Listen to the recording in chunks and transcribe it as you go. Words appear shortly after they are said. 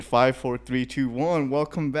Five, four, three, two, one.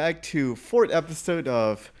 Welcome back to fourth episode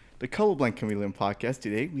of the Colorblind Chameleon podcast.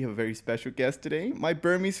 Today we have a very special guest today, my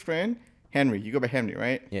Burmese friend Henry. You go by Henry,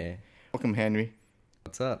 right? Yeah. Welcome, Henry.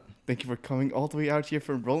 What's up? Thank you for coming all the way out here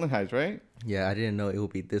from Roland Heights, right? Yeah, I didn't know it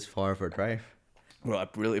would be this far of a drive. Well, I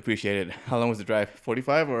really appreciate it. How long was the drive?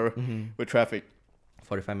 45 or with traffic?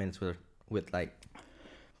 45 minutes with like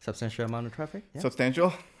substantial amount of traffic. Yeah.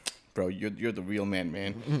 Substantial? Bro, you're the real man.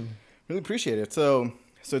 Really appreciate it. So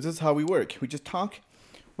this is how we work. We just talk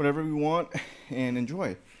whatever we want and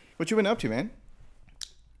enjoy. What you been up to, man?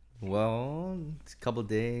 Well, this couple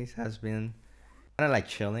days has been kind of like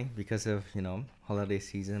chilling because of, holiday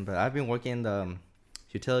season. But I've been working in the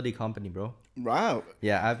utility company, bro. Wow.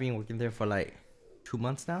 Yeah, I've been working there for like 2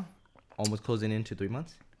 months now. Almost closing into 3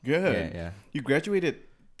 months. Good. Yeah. You graduated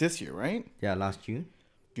this year, right? Yeah, last June.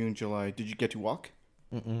 June, July. Did you get to walk?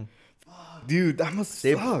 Mm-mm. Dude, that must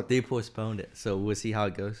suck. They postponed it, so we'll see how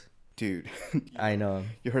it goes. Dude. I know.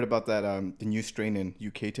 You heard about that, the new strain in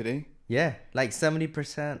UK today? Yeah, like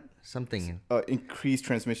 70% something. Increased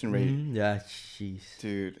transmission rate. Yeah, jeez.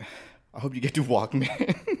 Dude, I hope you get to walk,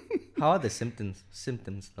 man. How are the symptoms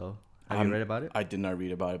though? Have you read about it? I did not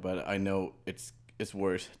read about it, but I know it's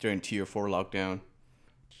worse during Tier 4 lockdown.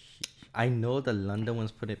 I know the London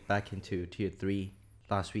ones put it back into Tier 3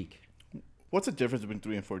 last week. What's the difference between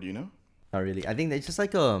 3 and 4, do you know? Not really. I think it's just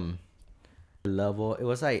like level. It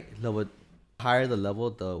was like level higher the level,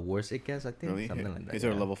 the worse it gets. I think Really? something like that. Is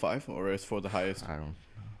there a level 5 or is 4 the highest? I don't.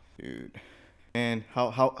 Dude. And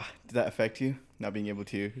how did that affect you, not being able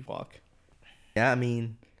to walk? Yeah, I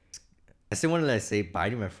mean, I still wanted to say bye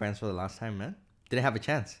to my friends for the last time, man. Didn't have a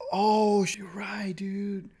chance. Oh, you're right,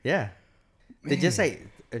 dude. Yeah. They just Man.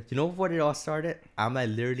 like, you know what it all started? I'm like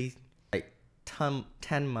literally like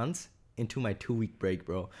 10 months into my 2-week break,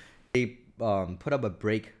 bro. They put up a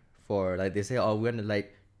break for like, they say, oh, we're gonna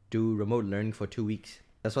like do remote learning for 2 weeks.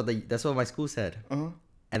 That's what my school said. Uh-huh.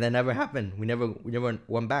 And that never happened. We never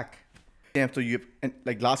went back. Damn, so you have,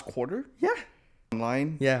 like last quarter? Yeah.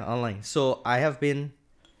 Online? Yeah, online. So I have been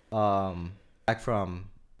back from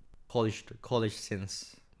college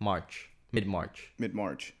since mid-March.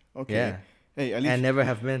 Mid-March. Okay. Yeah. Hey, at least... And never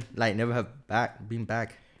have been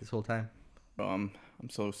back this whole time. I'm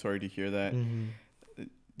so sorry to hear that. Mm-hmm. Did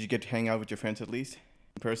you get to hang out with your friends at least?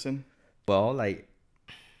 In person? Well, like,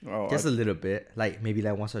 Oh, just a little bit. Like, maybe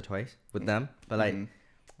like once or twice with them. But like,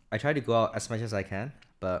 I try to go out as much as I can.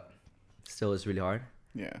 But still, it's really hard.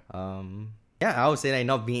 Yeah. Yeah, I would say like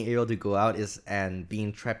not being able to go out and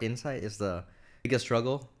being trapped inside is the biggest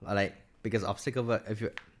struggle, like biggest obstacle.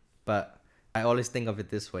 But I always think of it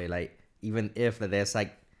this way: like even if there's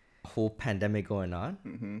like a whole pandemic going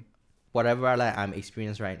on, whatever like I'm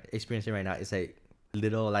experiencing right now is like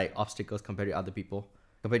little like obstacles compared to other people,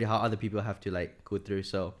 compared to how other people have to like go through.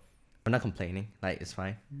 So I'm not complaining. Like it's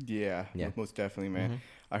fine. Yeah. Most definitely, man.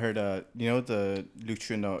 Mm-hmm. I heard, the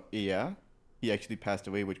Luciano Iya, he actually passed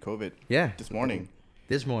away with COVID. Yeah. This morning.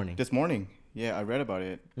 This morning. Yeah, I read about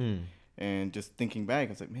it. Mm. And just thinking back,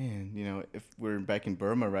 I was like, man, if we're back in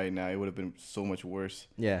Burma right now, it would have been so much worse,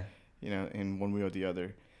 Yeah. in one way or the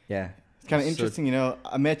other. Yeah. It's kind of So- interesting,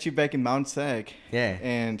 I met you back in Mount Sag. Yeah.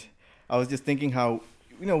 And I was just thinking how,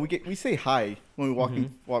 we say hi when we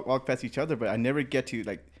walk past each other, but I never get to,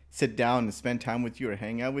 like, sit down and spend time with you or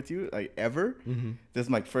hang out with you, like, ever. Mm-hmm. This is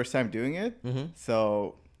my first time doing it. Mm-hmm.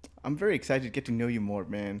 So I'm very excited to get to know you more,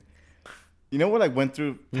 man. You know what I went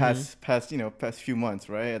through past few months,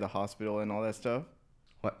 right? At the hospital and all that stuff.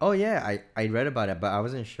 What? Oh yeah, I read about it, but I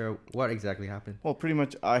wasn't sure what exactly happened. Well, pretty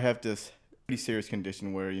much I have this pretty serious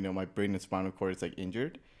condition where, my brain and spinal cord is like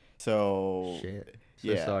injured. So Shit. So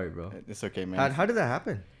yeah, sorry, bro. it's okay, man. How did that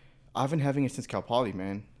happen? I've been having it since Cal Poly,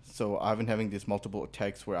 man. So I've been having these multiple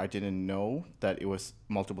attacks where I didn't know that it was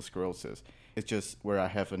multiple sclerosis. It's just where I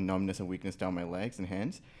have a numbness and weakness down my legs and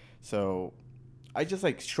hands. So I just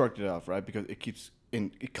like shrugged it off, right? Because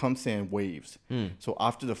it comes in waves. So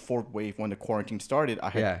after the fourth wave, when the quarantine started, I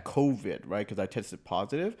had COVID, right? Because I tested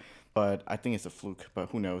positive, but I think it's a fluke, but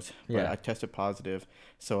who knows? But Yeah. I tested positive.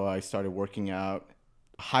 So I started working out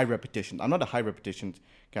high repetition. I'm not a high repetition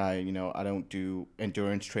guy, I don't do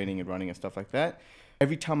endurance training and running and stuff like that.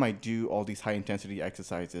 Every time I do all these high intensity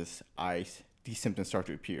exercises, these symptoms start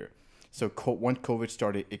to appear. So once COVID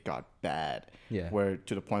started, it got bad. Yeah. Where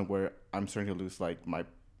to the point where I'm starting to lose like my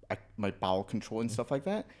bowel control and stuff like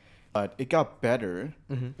that. But it got better,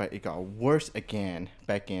 but it got worse again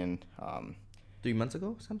back in 3 months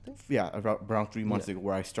ago, something? around 3 months ago,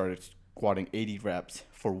 where I started squatting 80 reps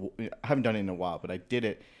I haven't done it in a while, but I did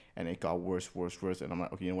it and it got worse. And I'm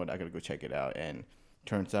like, okay, you know what? I gotta go check it out. And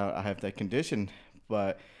turns out I have that condition,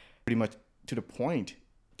 but pretty much to the point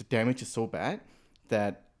the damage is so bad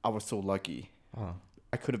that I was so lucky. Oh.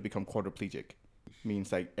 I could have become quadriplegic.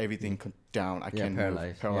 Means like everything down. I can't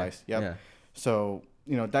paralyzed. move. Paralyzed. Yeah. Yep. Yeah. So,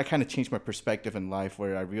 that kind of changed my perspective in life,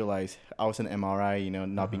 where I realized I was an MRI,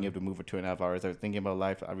 not being able to move for 2.5 hours. I was thinking about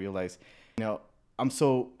life. I realized, I'm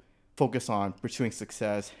so focused on pursuing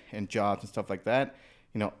success and jobs and stuff like that.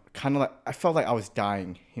 Kind of like I felt like I was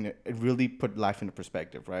dying. It really put life into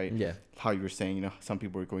perspective, right? Yeah. How you were saying, some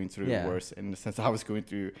people were going through Yeah. worse. In the sense, I was going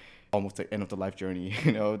through almost the end of the life journey.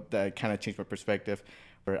 That kind of changed my perspective,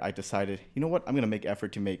 where I decided, you know what, I'm gonna make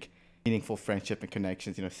effort to make meaningful friendship and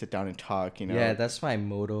connections. Sit down and talk. Yeah, that's my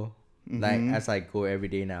motto. Like as I go every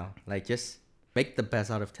day now, like just make the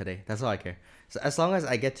best out of today. That's all I care. So as long as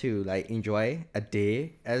I get to like enjoy a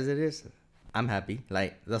day as it is, I'm happy.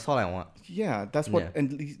 Like that's all I want. Yeah, that's what, Yeah.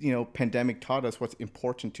 and pandemic taught us what's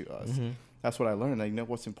important to us. That's what I learned.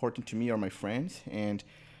 What's important to me are my friends, and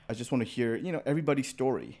I just want to hear, everybody's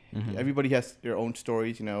story. Everybody has their own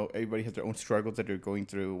stories. Everybody has their own struggles that they're going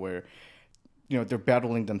through, where, they're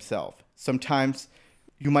battling themselves. Sometimes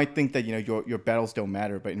you might think that, your battles don't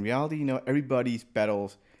matter, but in reality, everybody's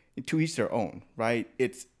battles, to each their own, right?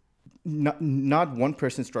 It's not one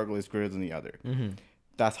person's struggle is greater than the other.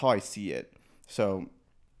 That's how I see it. So,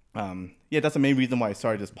 that's the main reason why I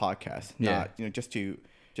started this podcast. Yeah. Not,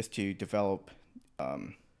 just to develop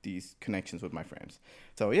these connections with my friends.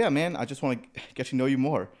 So yeah, man, I just want to get to know you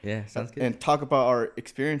more. Yeah, sounds good. And talk about our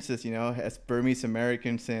experiences, as Burmese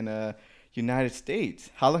Americans in United States.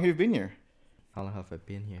 How long have you been here? How long have I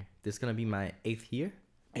been here? This is gonna be my 8th year.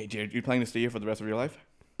 Hey, dude, you planning to stay here for the rest of your life?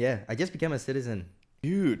 Yeah, I just became a citizen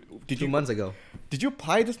Dude, did 2 you months ago. Did you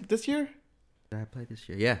apply this year? Did I apply this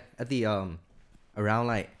year? Yeah, at the around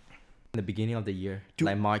like in the beginning of the year, Dude.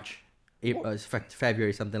 like March, April,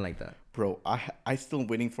 February, something like that. Bro, I still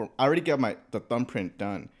waiting for. I already got the thumbprint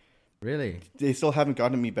done. Really? They still haven't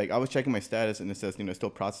gotten me back. I was checking my status and it says still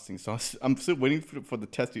processing. So I'm still waiting for the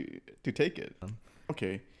test to take it.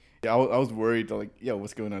 Okay. Yeah, I was worried like,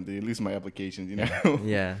 what's going on? Did they lose my applications?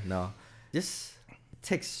 Yeah, no, just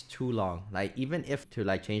takes too long. Like even if to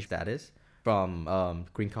like change status from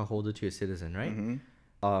green card holder to a citizen, right?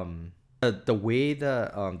 The way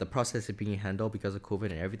the process is being handled because of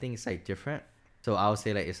COVID and everything is like different. So I would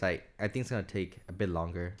say like it's like I think it's gonna take a bit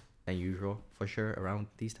longer than usual for sure around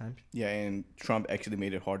these times. Yeah, and Trump actually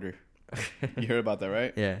made it harder. You heard about that,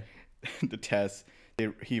 right? Yeah. The test,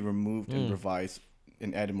 he removed and revised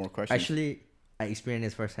and added more questions. Actually, I experienced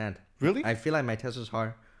this firsthand. Really? I feel like my test was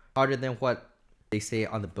harder than what they say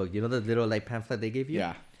on the book. You know the little like pamphlet they gave you?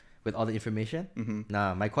 Yeah. With all the information?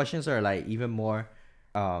 Nah, my questions are like even more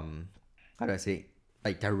how do I say,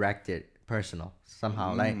 like directed, personal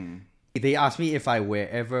somehow. Like they asked me if I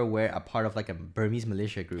ever wear a part of like a Burmese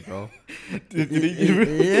militia group, bro.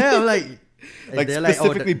 Yeah, I'm like they're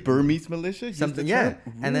specifically like, Burmese militia. Use something, the yeah.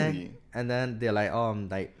 term? And then they're like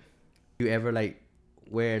you ever like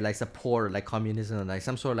wear like support like communism, like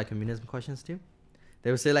some sort of like communism questions too.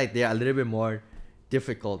 They would say like they're a little bit more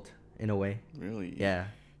difficult in a way. Really? Yeah.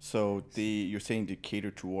 So you're saying they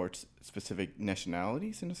cater towards specific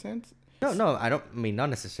nationalities in a sense? No, I don't. I mean, not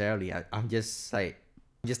necessarily. I'm just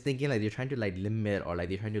thinking like they're trying to like limit or like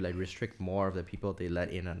they're trying to like restrict more of the people they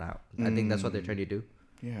let in and out. I think that's what they're trying to do.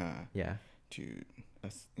 Yeah. Yeah. Dude,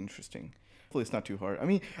 that's interesting. Hopefully it's not too hard. I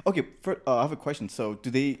mean, okay, I have a question. So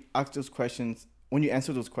do they ask those questions, when you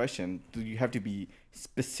answer those questions, do you have to be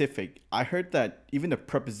specific? I heard that even the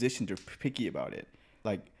prepositions are picky about it.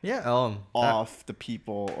 Like, Yeah. off the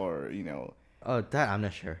people or, Oh, that I'm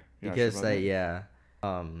not sure You're not because sure about like yeah,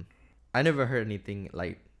 I never heard anything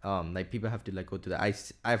like people have to like go to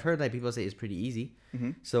that. I've heard like people say it's pretty easy.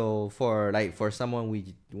 So for someone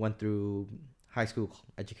we went through high school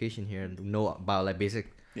education here and know about like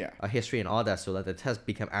basic history and all that, so that the test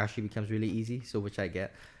becomes really easy. So which I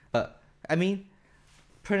get, but I mean,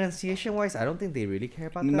 pronunciation wise, I don't think they really care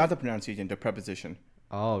about that. Not the pronunciation, the preposition.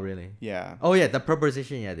 Oh really? Yeah. Oh yeah, the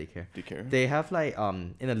preposition. Yeah, they care. They care? They have like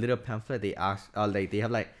in a little pamphlet they ask like they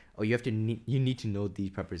have like you need to know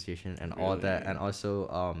these preposition and all that, Really? and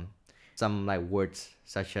also some like words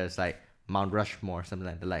such as like Mount Rushmore, something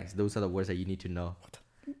like that. Like those are the words that you need to know.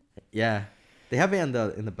 Yeah, they have it in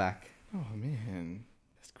the back. Oh man,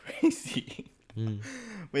 that's crazy.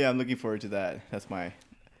 But yeah, I'm looking forward to that. That's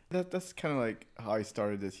kind of like how I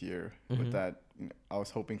started this year with that. I was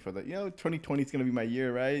hoping for that. 2020 is gonna be my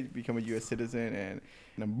year, right? Become a U.S. citizen, and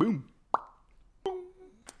then boom.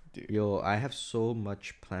 Dude. Yo, I have so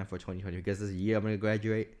much planned for 2020 because this year I'm gonna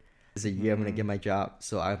graduate. This is a year I'm gonna get my job.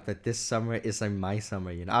 So I like this summer is like my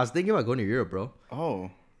summer. I was thinking about going to Europe, bro. Oh,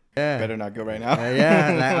 Yeah. Better not go right now.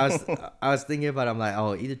 Yeah, like I was thinking about it, I'm like,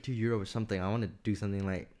 oh, either €2 or something. I want to do something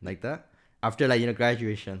like that after like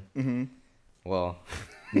graduation. Mm-hmm. Well,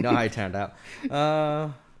 you know how it turned out.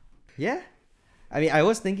 Yeah. I mean, I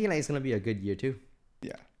was thinking like it's gonna be a good year too.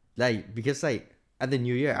 Yeah. Like because like at the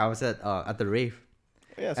New Year I was at the rave.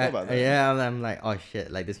 Yeah, so about that. Yeah, I'm like, oh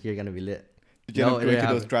shit, like this year gonna be lit. Did you go to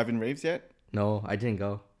those drive-in raves yet? No, I didn't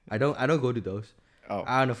go. I don't go to those. Oh.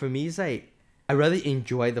 I don't know. For me, it's like I rather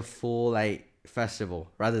enjoy the full like festival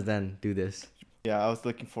rather than do this. Yeah, I was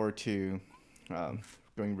looking forward to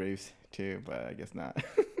going raves too, but I guess not.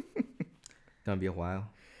 It's gonna be a while.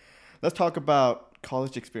 Let's talk about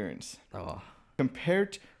college experience. Oh.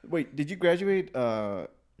 Wait, did you graduate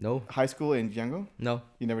No. high school in Django? No.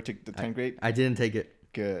 You never took the 10th grade? I didn't take it.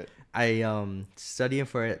 Good. I studied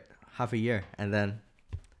for it half a year and then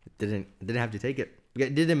didn't have to take it.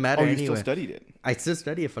 It didn't matter you anyway. still studied it? I still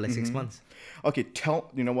studied it for like 6 Mhm. months. Okay,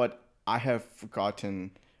 you know what? I have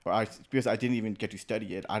forgotten, because I didn't even get to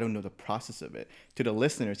study it, I don't know the process of it. To the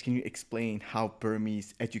listeners, can you explain how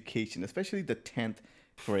Burmese education, especially the 10th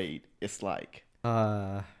grade, is like?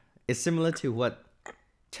 It's similar to what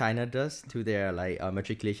China does to their like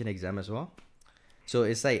matriculation exam as well. So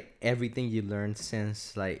it's like everything you learn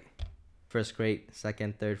since like first grade,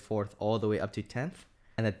 second, third, fourth, all the way up to 10th,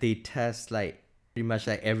 and that they test like pretty much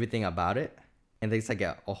like everything about it, and there's like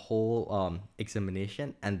a whole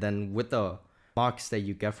examination, and then with the marks that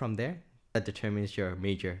you get from there, that determines your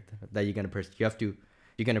major that you're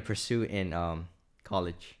gonna pursue in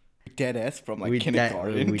college. Dead ass from like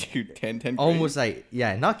kindergarten to 10th grade? Almost like,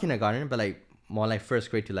 yeah, not kindergarten, but like more like first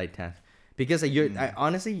grade to like 10th. Because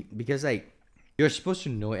like because like you're supposed to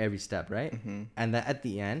know every step, right? Mm-hmm. And then at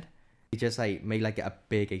the end, you just like make like a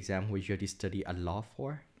big exam which you have to study a lot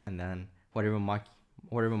for, and then whatever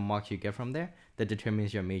marks you get from there, that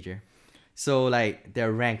determines your major. So like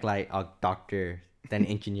they're ranked like a doctor, then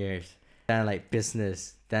engineers, then like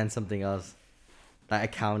business, then something else, like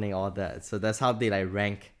accounting, all that. So that's how they like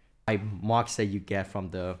rank like marks that you get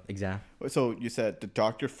from the exam. So you said the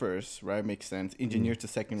doctor first, right? Makes sense. Engineer's the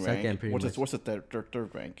second rank. Pretty What's much. What's the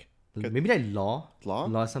third rank? Maybe like law,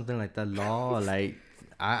 something like that. Law, like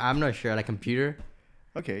I'm not sure. Like computer.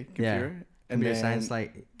 Okay, computer. Yeah. And Computer then science,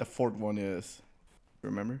 like the fourth one is,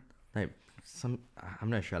 remember? like I'm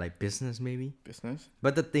not sure, like business maybe. Business.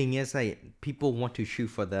 But the thing is, like people want to shoot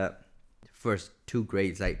for the first two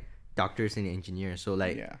grades, like doctors and engineers. So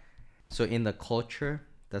like, Yeah. so in the culture,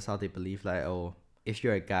 that's how they believe. Like, oh, if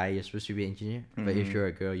you're a guy, you're supposed to be an engineer. But if you're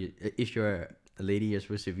a girl, if you're a lady, you're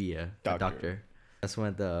supposed to be a doctor. That's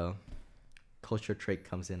when the culture trait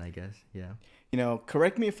comes in, I guess. Yeah. You know,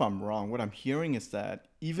 correct me if I'm wrong. What I'm hearing is that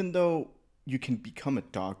even though you can become a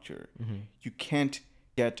doctor, you can't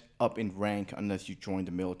get up in rank unless you join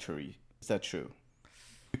the military. Is that true?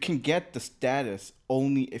 You can get the status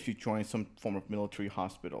only if you join some form of military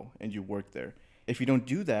hospital and you work there. If you don't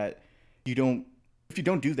do that,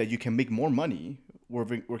 you can make more money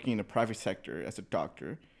working in the private sector as a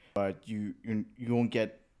doctor, but you won't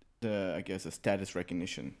get the status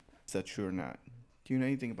recognition. Is that true or not? Do you know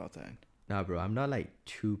anything about that? Nah, bro, I'm not like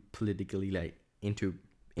too politically like into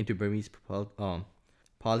Burmese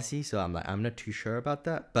policy, so I'm not too sure about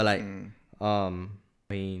that. But like, I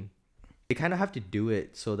mean, they kind of have to do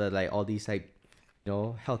it so that like all these like,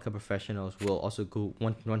 healthcare professionals will also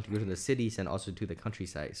want to go to the cities and also to the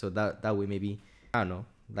countryside. So that way maybe, I don't know,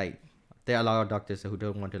 like there are a lot of doctors who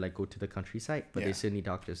don't want to like go to the countryside, but they still need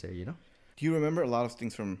doctors there, Do you remember a lot of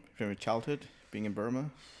things from your childhood being in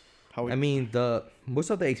Burma? I mean, the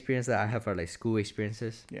most of the experience that I have are like school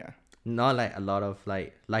experiences. Yeah. Not like a lot of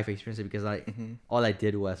like life experiences, because like all I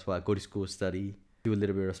did was go to school, study, do a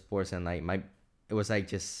little bit of sports, and like it was like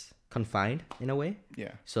just confined in a way.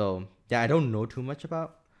 Yeah. So yeah, I don't know too much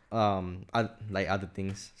about like other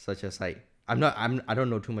things, such as like I don't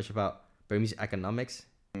know too much about Burmese economics.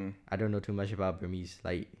 I don't know too much about Burmese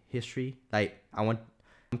like history. Like I'm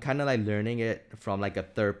kind of like learning it from like a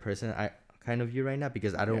third person kind of view right now,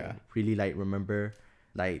 because I don't really like remember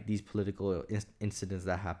like these political incidents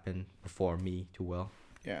that happened before me too well.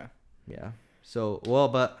 Yeah. Yeah. So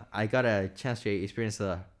but I got a chance to experience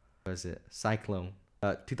cyclone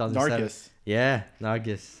 2007. Nargis. Yeah,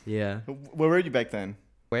 Nargis. Yeah. Where were you back then?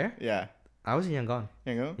 Where? Yeah. I was in Yangon.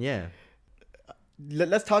 Yeah.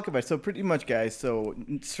 Let's talk about it. So pretty much, guys. So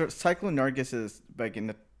Cyclone Nargis is back in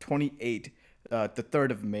the 28th, the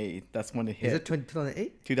 3rd of May. That's when it hit. Is it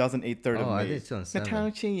 2008? 2008, 3rd of May. I think it's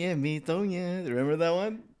 2007. Remember that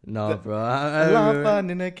one? No, bro.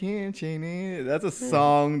 That's a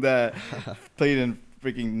song that played in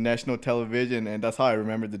freaking national television, and that's how I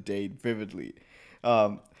remember the date vividly.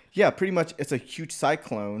 Yeah, pretty much. It's a huge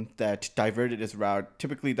cyclone that diverted its route.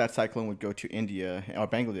 Typically, that cyclone would go to India or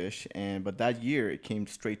Bangladesh, but that year it came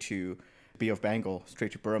straight to Bay of Bengal,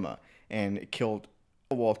 straight to Burma, and it killed.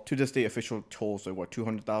 Well, to this day, official tolls are what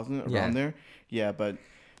 200,000 around there. Yeah, but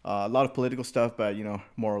a lot of political stuff. But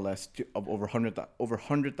more or less, over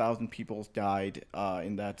 100,000 people died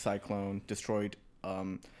in that cyclone. Destroyed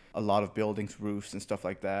a lot of buildings, roofs, and stuff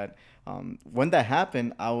like that. When that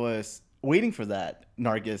happened, I was waiting for that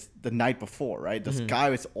Nargis the night before, right? The sky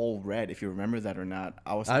was all red. If you remember that or not,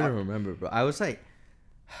 I don't remember, bro. I was like,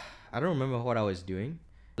 I don't remember what I was doing.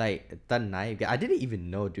 Like that night, I didn't even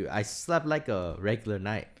know, dude. I slept like a regular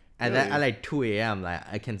night, and then Really? at like 2 a.m., like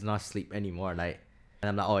I cannot sleep anymore. Like, and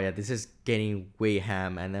I'm like, oh yeah, this is getting way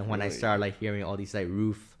ham. And then when I Really? start like hearing all these like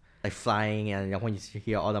roof like flying, and when you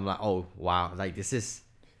hear all them, like, oh wow, like this is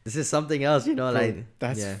something else, Bro, like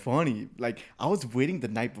that's yeah. funny. Like I was waiting the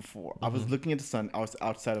night before. I was looking at the sun. I was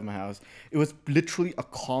outside of my house. It was literally a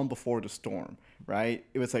calm before the storm, right?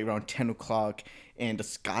 It was like around 10 o'clock, and the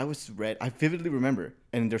sky was red. I vividly remember.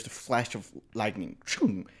 And there's a flash of lightning,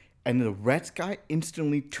 and the red sky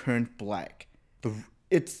instantly turned black.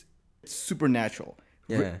 It's supernatural.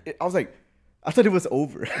 Yeah. I was like, I thought it was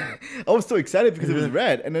over. I was so excited because it was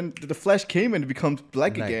red, and then the flash came and it becomes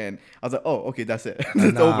black again. I was like, oh, okay, that's it.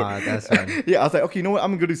 It's over. That's fine. Yeah, I was like, okay, you know what? I'm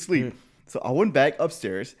gonna go to sleep. So I went back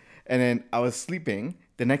upstairs, and then I was sleeping.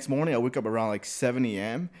 The next morning, I wake up around like 7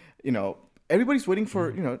 a.m. Everybody's waiting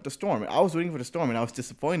for the storm. I was waiting for the storm, and I was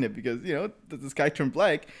disappointed because the sky turned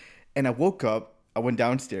black. And I woke up. I went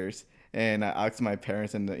downstairs, and I asked my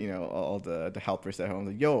parents and all the helpers at home,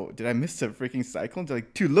 like, "Yo, did I miss the freaking cyclone?" They're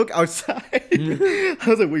like, "Dude, look outside." I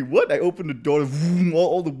was like, "Wait, what?" I opened the door, vroom,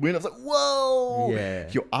 all the wind. I was like, "Whoa!" Yeah.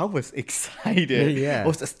 Yo, I was excited. Yeah. I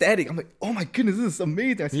was ecstatic. I'm like, "Oh my goodness, this is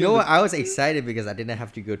amazing!" You know what? I was excited because I didn't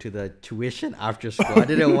have to go to the tuition after school. I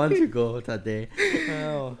didn't want to go that day.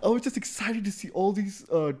 Oh. I was just excited to see all these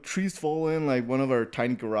trees falling. Like one of our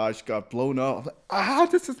tiny garage got blown up. I was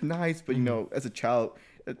like, this is nice. But as a child,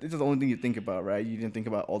 this is the only thing you think about, right? You didn't think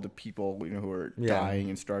about all the people who are dying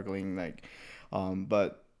and struggling.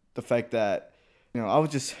 But the fact that I was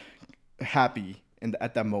just happy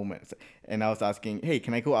at that moment, and I was asking, hey,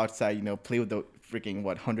 can I go outside? Play with the freaking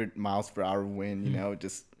 100 miles per hour wind.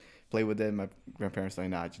 Just play with it. My grandparents like,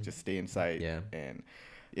 nah, just stay inside. Yeah. And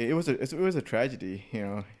it was a tragedy.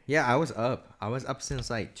 Yeah, I was up. I was up since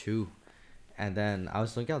like 2, and then I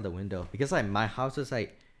was looking out the window because like my house is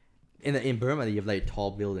like in Burma you have like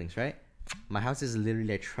tall buildings, right? My house is literally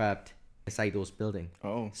like trapped inside those buildings.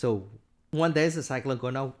 Oh. So when there's a cyclone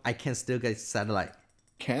going on, I can still get satellite.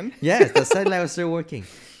 Can? Yes, the satellite was still working.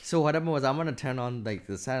 So what happened was I'm gonna turn on like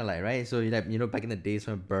the satellite, right? So back in the days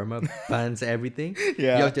when Burma bans everything,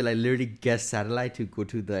 Yeah. you have to like literally get satellite to go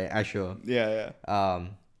to the actual. Yeah.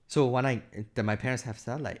 So when my parents have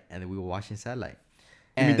satellite and we were watching satellite.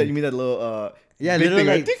 You mean that little Yeah, big little thing,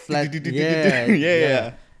 like right? flat.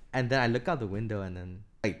 Yeah. And then I look out the window and then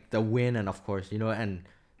like the wind and of course and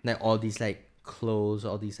like all these like clothes,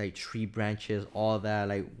 all these like tree branches, all that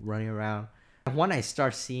like running around. And when I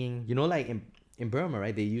start seeing, like in Burma,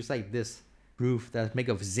 right? They use like this roof that's made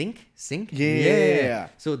of zinc. Yeah.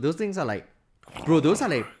 So those things are like, bro, those are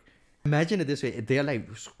like, imagine it this way. They're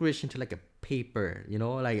like squished into like a paper,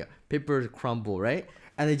 like paper crumble, right?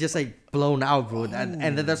 And they just like blown out, bro. And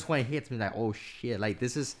then that's when it hits me like, oh shit, like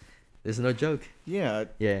this is no joke. Yeah.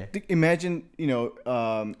 Yeah. Imagine,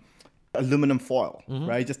 aluminum foil,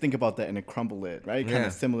 right? Just think about that and a crumble it, right? Kind Yeah.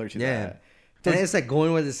 of similar to Yeah. that. And it's like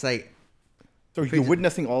going with this like, So you're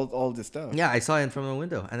witnessing all this stuff. yeah, I saw it from the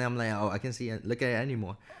window, and I'm like, oh, I can see it, look at it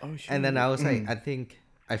anymore. Oh, shit. And then I was like, I think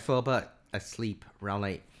I fell about asleep around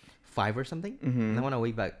like 5 or something. And then when I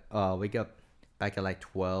wake up back at like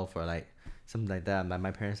 12 or like something like that,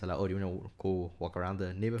 my parents are like, oh, do you want to go walk around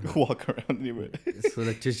the neighborhood? Walk around the neighborhood. So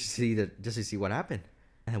like just to see what happened.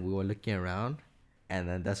 And we were looking around, and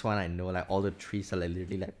then that's when I know like all the trees are like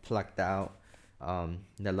literally like plucked out. A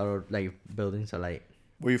lot of like buildings are like.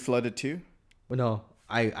 Were you flooded too? Well,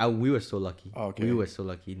 no, we were so lucky. Okay. We were so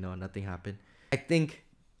lucky. No, nothing happened. I think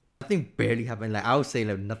nothing barely happened. Like I would say,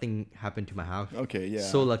 like nothing happened to my house. Okay, yeah.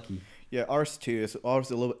 So lucky. Yeah, ours too. Ours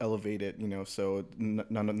is a little elevated, so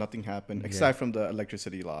nothing happened aside from the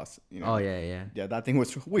electricity loss. Oh yeah. Yeah, that thing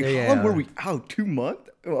was. Wait, Yeah, how long yeah. were we out? 2 months?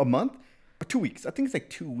 A month? Or 2 weeks? I think it's like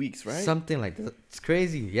 2 weeks, right? Something like that. It's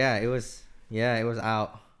crazy. Yeah, it was. Yeah, it was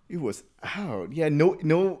out. It was out. Yeah,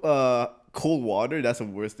 no cold water. That's the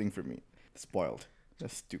worst thing for me. Spoiled.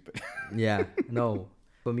 That's stupid. Yeah, no.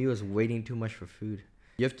 For me, it was waiting too much for food.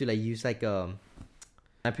 You have to like use like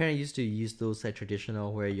my parents used to use those like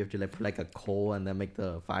traditional where you have to like put like a coal and then make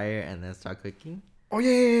the fire and then start cooking. Oh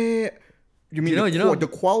yeah. You mean the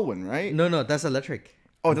coil one, right? No, that's electric.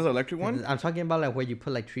 Oh, that's an electric one? I'm talking about like where you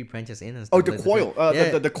put like 3 branches in and Oh, stuff. the like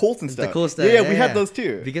coil. The coils and stuff. The coil stuff. Yeah, we had those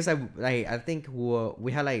too. Because I think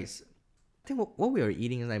we had like, I think what we were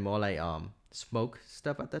eating is like more like smoke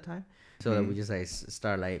stuff at that time. So like, we just like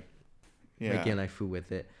start like making like food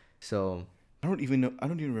with it. So I don't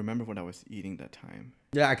even remember what I was eating that time.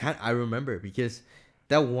 yeah, I remember because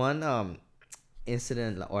that one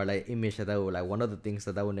incident or like image that was like one of the things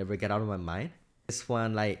that I would never get out of my mind. This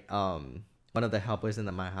one like one of the helpers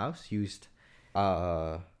in my house used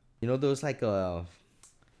those like a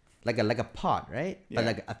pot, right? Yeah. But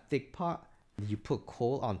like a thick pot. You put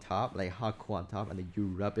coal on top, like hot coal on top, and then you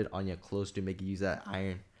rub it on your clothes to make it use that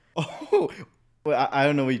iron. Oh, well, I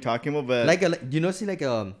don't know what you're talking about, but see like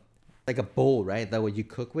a bowl, right? That what you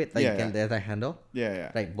cook with, like there's that handle.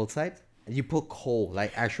 Yeah. Like both sides. And you put coal,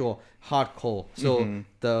 like actual hot coal. So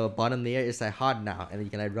the bottom layer is like hot now, and then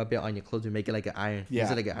you can like rub it on your clothes to make it like an iron. Yeah.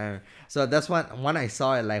 Use it like an iron. So that's when I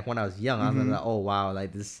saw it, like when I was young, I was like, oh wow,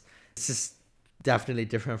 like this is definitely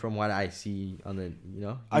different from what I see on the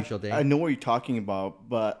usual day. I know what you're talking about,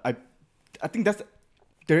 but I think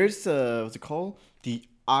there's what's it called, the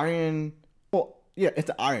iron. Well, yeah, it's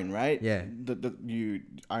the iron, right? Yeah. You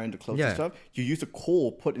iron the clothes and stuff. You use the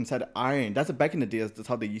coal put inside the iron. That's back in the day. That's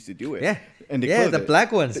how they used to do it. Yeah. And the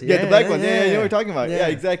black ones. Yeah, the black ones. Yeah, you know what we're talking about. Yeah,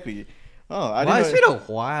 exactly. Oh, I didn't know. It's been a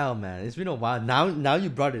while, man. It's been a while. Now you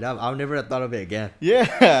brought it up. I'll never have thought of it again.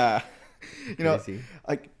 Yeah. Crazy.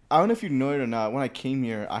 Like, I don't know if you know it or not. When I came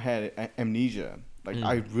here, I had amnesia. Like,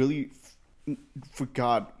 I really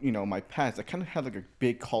forgot, my past. I kind of had like a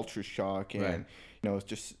big culture shock, and it's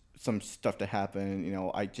just some stuff that happened.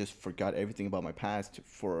 I just forgot everything about my past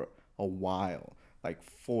for a while, like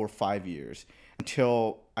 4 or 5 years,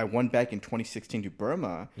 until I went back in 2016 to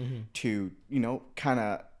Burma to, kind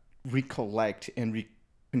of recollect and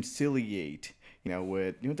reconciliate,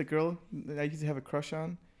 with the girl that I used to have a crush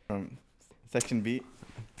on from Section B.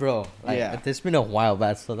 Bro, it's been a while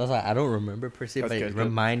back, so that's why I don't remember per se, but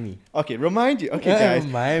remind me. Okay, remind you. Okay, guys.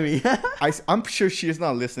 Remind me. I'm sure she is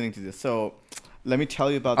not listening to this, so let me tell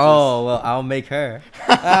you about this. Oh, well, I'll make her.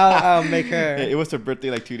 I'll make her. Yeah, it was her birthday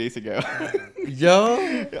like 2 days ago.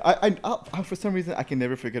 Yo. I for some reason, I can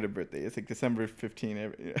never forget her birthday. It's like December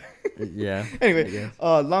 15. Yeah. Anyway,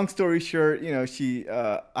 long story short,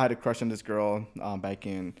 I had a crush on this girl back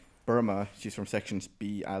in Burma. She's from Section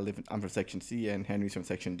B. I'm from Section C, and Henry's from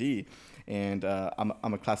Section D. And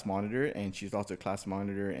I'm a class monitor, and she's also a class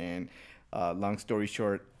monitor. And long story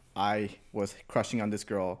short, I was crushing on this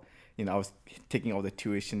girl. I was taking all the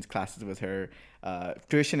tuition classes with her.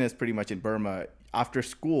 Tuition is pretty much in Burma. After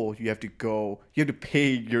school, you have to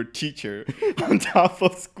pay your teacher on top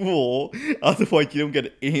of school. Otherwise, you don't get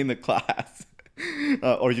an A in the class.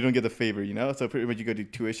 Or you don't get the favor, So pretty much you go to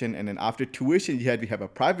tuition, and then after tuition, you have a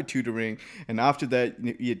private tutoring, and after that,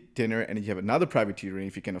 you eat dinner, and you have another private tutoring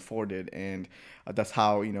if you can afford it, and that's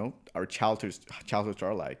how our childhoods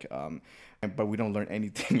are like. But we don't learn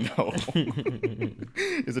anything, no.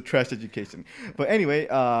 It's a trash education. But anyway,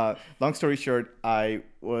 long story short, I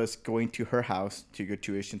was going to her house to get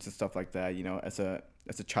tuitions and stuff like that.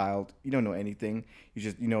 As a child, you don't know anything. You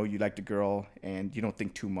just, you like the girl, and you don't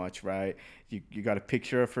think too much, right? You got a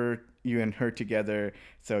picture of you and her together,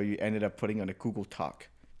 so you ended up putting on a Google Talk.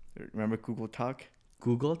 Remember Google Talk?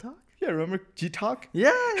 Google Talk? Yeah, remember G-Talk?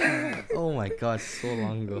 Yeah. Oh my God, so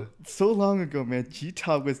long ago. So long ago, man.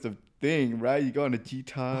 G-Talk was the thing, right? You go on a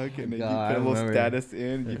G-Talk, and then you put a little status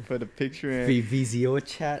in, you put a picture in. VZO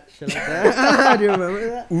chat, shit like that. Do you remember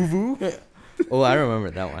that? Uvu? Oh, I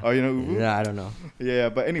remember that one. Oh, you know Uvu? Yeah, I don't know. Yeah,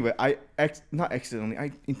 but anyway, not accidentally,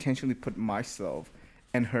 I intentionally put myself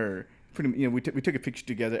and her, we took a picture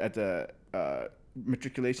together at the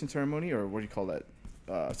matriculation ceremony, or what do you call that?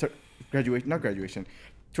 Not graduation.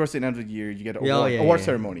 Towards the end of the year, you get an award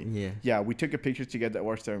ceremony. Yeah, we took a picture together at the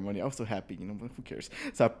award ceremony. I was so happy, but who cares?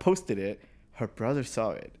 So I posted it. Her brother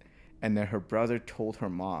saw it. And then her brother told her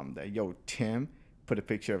mom that, yo, Tim put a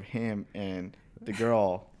picture of him and the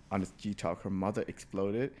girl on his G-Talk. Her mother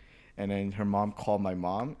exploded. And then her mom called my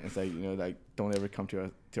mom and said, don't ever come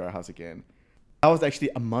to our house again. That was actually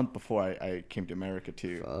a month before I came to America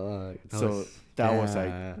too. That was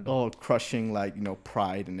like crushing, like,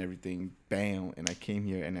 pride and everything. Bam. And I came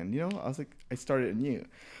here, and then I was like, I started anew.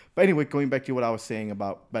 But anyway, going back to what I was saying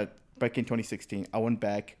about, but back in 2016, I went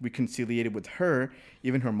back, reconciliated with her,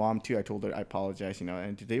 even her mom too. I told her I apologize,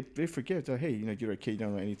 and they forgive. So hey, you're a kid, you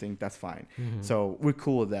don't know anything. That's fine. Mm-hmm. So we're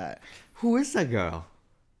cool with that. Who is that girl?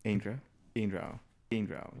 Indra. You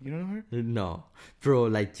don't know her? No, bro.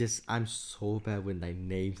 I'm so bad with like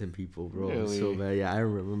names and people, bro. Really? I'm so bad. Yeah, I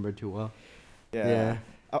don't remember too well. Yeah.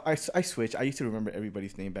 I switched. I used to remember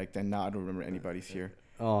everybody's name back then. Now I don't remember anybody's here.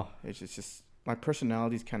 Oh, It's just my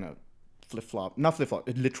personality's kind of flip flop. Not flip flop.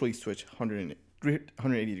 It literally switched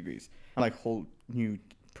 180 degrees. I'm like whole new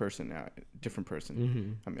person now, different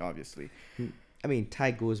person. I mean, obviously. I mean,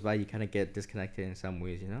 time goes by, you kind of get disconnected in some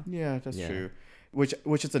ways, you know? Yeah, that's true. Which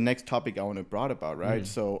is the next topic I want to brought about, right?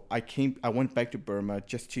 So I went back to Burma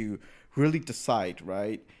just to really decide,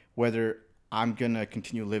 right, whether I'm gonna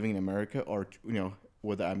continue living in America or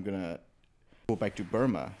whether I'm gonna go back to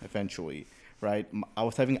Burma eventually, right? I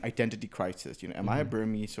was having identity crisis. Am I a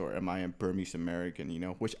Burmese or am I a Burmese American?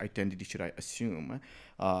 Which identity should I assume?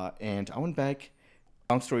 And I went back.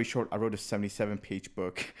 Long story short, I wrote a 77-page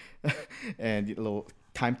book and a little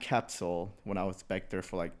time capsule when I was back there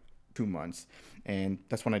for like 2 months. And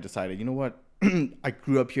that's when I decided, you know what? I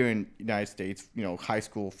grew up here in the United States, high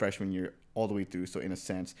school, freshman year, all the way through. So in a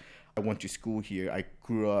sense, I went to school here. I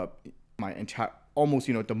grew up my entire, almost,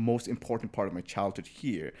 the most important part of my childhood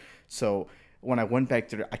here. So when I went back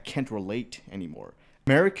there, I can't relate anymore.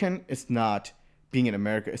 American is not being in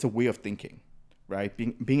America. It's a way of thinking. Right,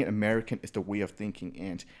 being an American is the way of thinking,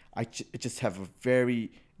 and I just have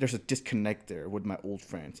there's a disconnect there with my old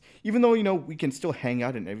friends. Even though we can still hang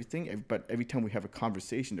out and everything, but every time we have a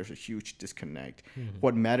conversation, there's a huge disconnect.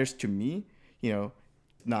 What matters to me,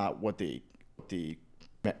 not what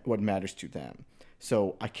what matters to them.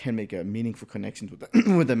 So I can't make a meaningful connections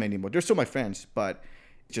with them anymore. They're still my friends, but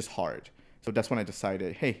it's just hard. So that's when I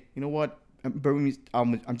decided, hey, you know what? Burmese,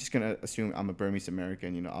 I'm just gonna assume I'm a Burmese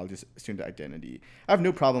American. I'll just assume the identity. I have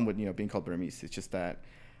no problem with being called Burmese. It's just that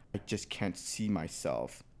I just can't see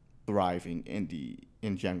myself thriving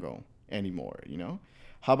in jungle anymore.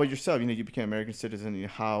 How about yourself? You became an American citizen.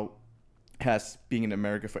 How has being in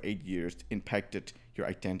America for 8 years impacted your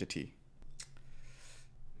identity?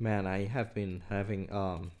 Man, I have been having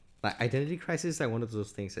like identity crisis. Like one of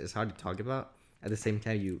those things that is hard to talk about. At the same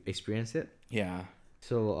time, you experience it. Yeah.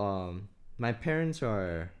 So my parents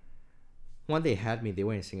when they had me, they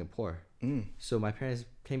were in Singapore. So my parents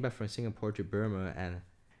came back from Singapore to Burma and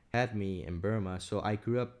had me in Burma. So I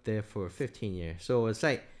grew up there for 15 years. So it's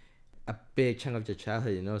like a big chunk of your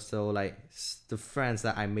childhood, So like the friends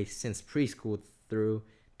that I made since preschool through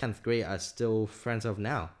 10th grade are still friends of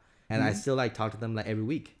now. And I still like talk to them like every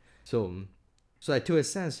week. So like to a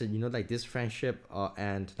sense, like this friendship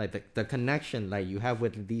and like the connection like you have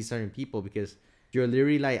with these certain people, because you're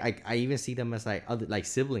literally like I even see them as like other like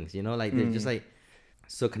siblings, like they're just like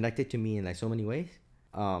so connected to me in like so many ways.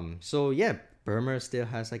 So yeah, Burma still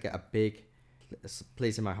has like a big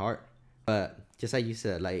place in my heart, but just like you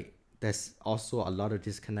said, like there's also a lot of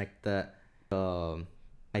disconnect that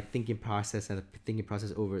my thinking process and the thinking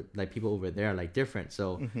process over like people over there are like different.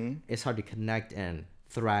 So it's hard to connect and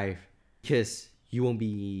thrive because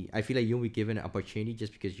I feel like you won't be given an opportunity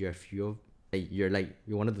just because you're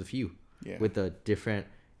you're one of the few. Yeah. With a different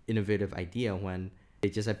innovative idea when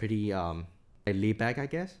they just are pretty like laid back, I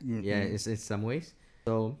guess. Yeah, it's in some ways.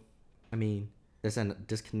 So I mean there's a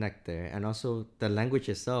disconnect there, and also the language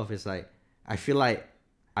itself is like I feel like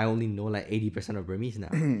I only know like 80% of Burmese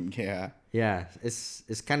now. Yeah,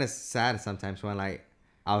 it's kind of sad sometimes when like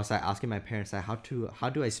I was like asking my parents like how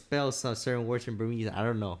do I spell certain words in Burmese. I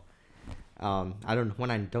don't know.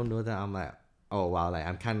 When I don't know that, I'm like, oh wow, like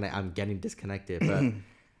I'm kind of like I'm getting disconnected, but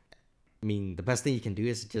I mean, the best thing you can do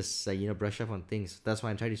is just brush up on things. That's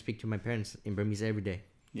why I try to speak to my parents in Burmese every day.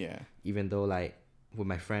 Yeah. Even though like with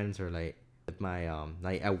my friends or like with my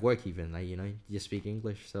like at work even like you just speak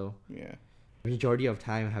English. So yeah. The majority of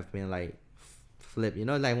time have been like flip.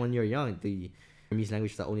 Like when you're young, the Burmese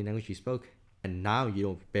language is the only language you spoke, and now you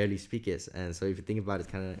don't barely speak it. And so if you think about it,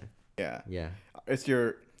 it's kind of yeah. It's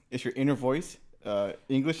your inner voice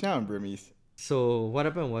English now in Burmese. So what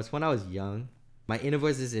happened was when I was young, my inner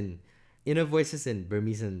voice is in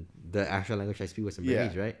Burmese, and the actual language I speak was in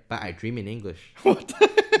Burmese, right? But I dream in English. What the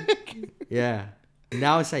heck? Yeah.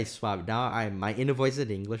 Now it's like swap. Now my inner voice is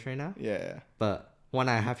in English right now. Yeah. But when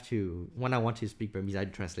I want to speak Burmese, I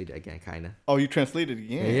translate it again, kind of. Oh, you translate it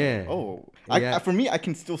again? Yeah. Oh, for me, I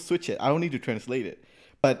can still switch it. I don't need to translate it.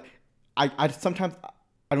 But I sometimes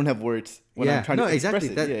I don't have words when I'm trying to express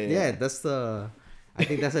it. That's I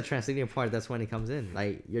think that's the translating part. That's when it comes in.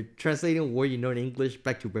 Like you're translating a word you know in English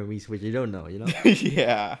back to Burmese, which you don't know.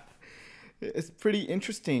 Yeah, it's pretty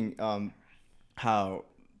interesting how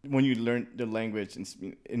when you learn the language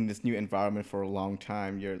in this new environment for a long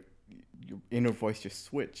time, your inner voice just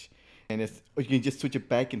switch, and you can just switch it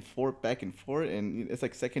back and forth, and it's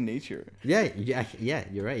like second nature. Yeah.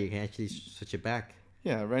 You're right. You can actually switch it back.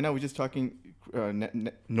 Yeah, right now we're just talking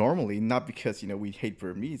normally, not because we hate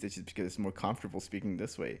Burmese. It's just because it's more comfortable speaking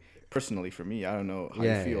this way. Personally, for me, I don't know how you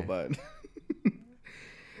Yeah, feel, yeah. but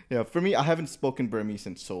yeah, for me, I haven't spoken Burmese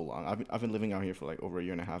in so long. I've been living out here for like over a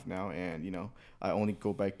year and a half now, and I only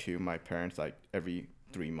go back to my parents like every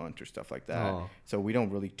 3 months or stuff like that. Oh. So we don't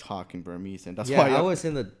really talk in Burmese, and that's Yeah, why I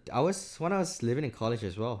was when I was living in college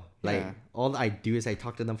as well. Like yeah. all I do is I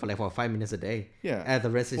talk to them for like 5 minutes a day. Yeah. And the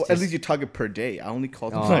rest is Well, just at least you talk it per day. I only call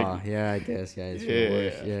them oh, like yeah, I guess. Yeah, it's yeah, even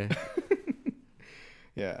worse. Yeah.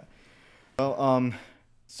 yeah. Well,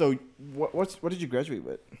 so what did you graduate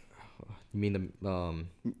with? You mean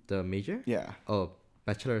the major? Yeah, Oh,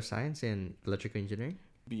 Bachelor of Science in Electrical Engineering?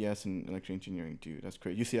 BS in electrical engineering, dude. That's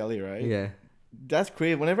great. UCLA, right? Yeah. That's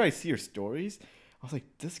great. Whenever I see your stories, I was like,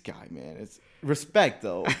 this guy, man. It's respect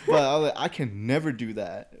though, but I was like, I can never do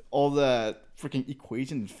that. All the freaking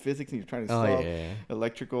equations and physics, and you're trying to Oh, solve yeah.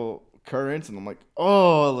 electrical currents, and I'm like,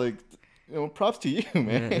 oh, like, props to you,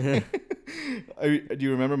 man. Do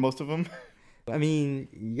you remember most of them? I mean,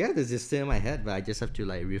 yeah, there's just still in my head, but I just have to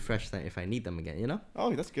like refresh them if I need them again, you know?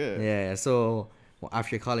 Oh, that's good. Yeah, so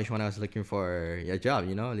after college, when I was looking for a job,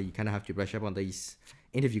 like, you kind of have to brush up on these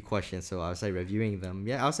interview questions. So I was like reviewing them.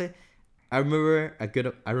 Yeah, I'll say I remember a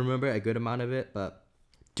good amount of it, but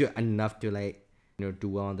enough to like do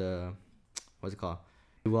well on the what's it called?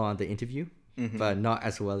 Do well on the interview, but not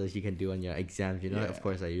as well as you can do on your exams. Yeah. Of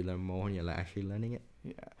course, like, you learn more when you're like actually learning it.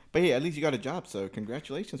 Yeah, but hey, at least you got a job, so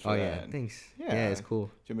congratulations for Oh that. yeah, thanks. Yeah. Yeah, it's cool.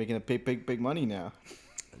 You're making a big money now.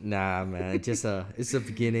 Nah, man, it's the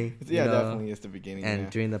beginning. Yeah, definitely, it's the beginning. And yeah.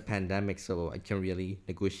 during the pandemic, so I can't really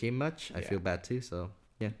negotiate much. I feel bad too. So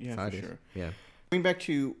yeah, Yeah, that's how for it is. sure. Yeah. Going back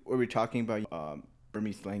to what we were talking about,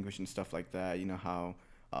 Burmese language and stuff like that. How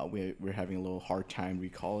we're having a little hard time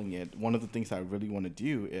recalling it. One of the things I really want to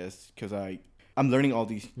do is because I'm learning all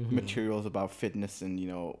these materials about fitness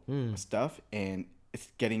and stuff, and it's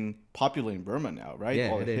getting popular in Burma now, right?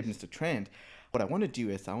 Yeah, all the it is. hipness to trend. What I want to do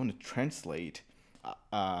is I want to translate.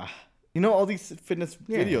 All these fitness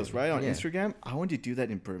videos, right, on yeah. Instagram. I want to do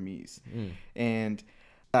that in Burmese, and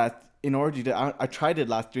that in order to do that, I tried it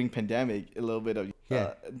during pandemic, a little bit of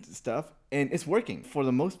stuff, and it's working for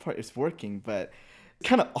the most part. It's working, but it's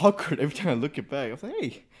kind of awkward every time I look it back. I was like,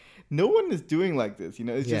 hey, no one is doing like this.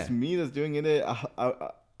 It's just me that's doing it.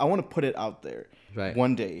 I want to put it out there, Right.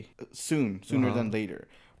 one day, sooner than later,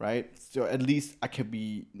 right? So at least I could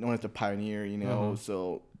be known as a pioneer,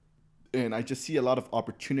 So, and I just see a lot of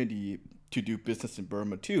opportunity to do business in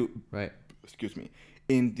Burma too. Right. Excuse me,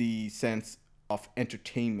 in the sense of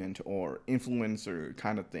entertainment or influencer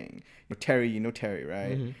kind of thing. Terry, Terry,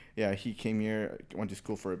 right? Yeah, he came here, went to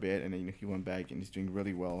school for a bit, and then he went back and he's doing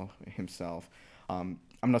really well himself. I'm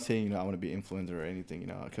not saying I want to be an influencer or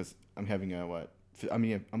anything, because I'm having I'm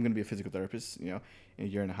going to be a physical therapist, in a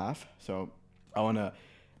year and a half. So I want to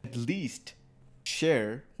at least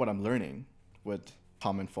share what I'm learning with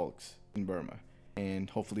common folks in Burma, and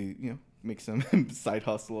hopefully, make some side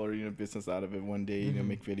hustle or business out of it one day.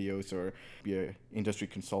 Make videos or be a industry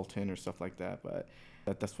consultant or stuff like that. But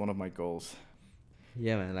that's one of my goals.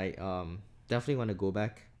 Yeah, man. Like, definitely want to go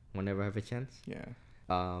back whenever I have a chance. Yeah.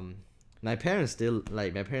 My parents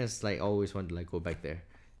always want to like go back there.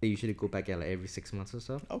 They usually go back like every 6 months or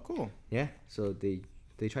so. Oh, cool. Yeah. So they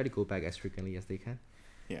try to go back as frequently as they can.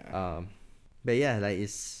 Yeah. But yeah, like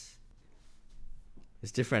it's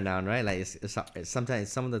different now, right? Like it's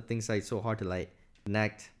sometimes some of the things like so hard to like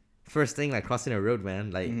connect. First thing, like crossing a road,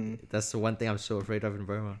 man. Like that's the one thing I'm so afraid of in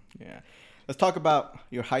Burma. Yeah. Let's talk about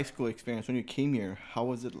your high school experience when you came here. How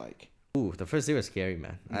was it like? Ooh, the first day was scary,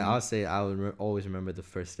 man. I'll say I will always remember the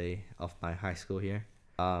first day of my high school here.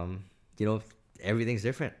 Everything's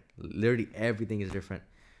different. Literally everything is different.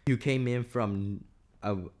 You came in from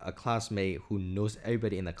a classmate who knows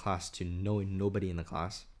everybody in the class to knowing nobody in the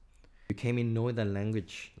class. You came in knowing the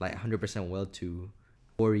language like 100% well to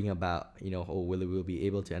worrying about, will it be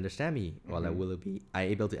able to understand me? Or like, will it be I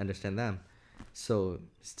able to understand them? So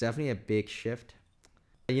it's definitely a big shift.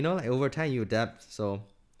 Like over time you adapt. So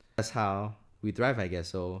that's how we thrive, I guess.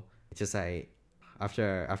 So it's just like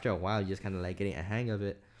after a while, you just kind of like getting a hang of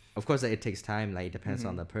it. Of course, like, it takes time. Like it depends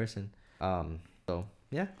on the person. So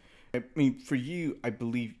yeah. I mean, for you, I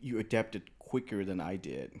believe you adapted quicker than I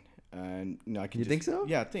did, and I can. You think so?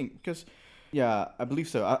 Yeah, I believe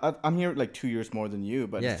so. I'm here like 2 years more than you,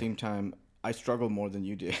 but at the same time, I struggled more than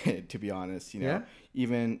you did, to be honest.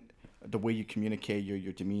 Even the way you communicate,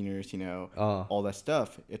 your demeanors, all that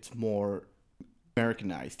stuff, it's more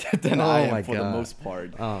Americanized than I am for the most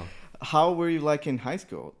part. How were you like in high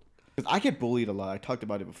school? 'Cause I get bullied a lot. I talked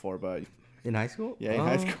about it before, but in high school? Yeah, in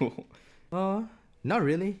high school. Not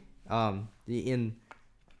really. In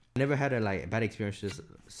I never had a like bad experiences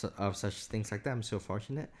of such things like that. I'm so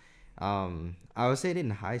fortunate. I would say that in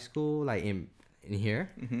high school, like in here,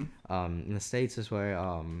 in the States is where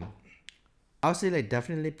I would say like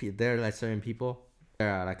definitely there are like certain people that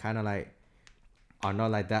are like kind of like are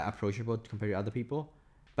not like that approachable compared to other people.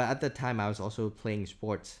 But at the time, I was also playing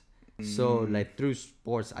sports, so like through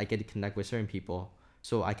sports, I get to connect with certain people.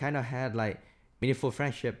 So I kind of had like meaningful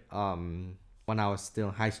friendship when I was still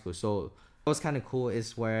in high school. So what was kind of cool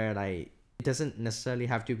is where like it doesn't necessarily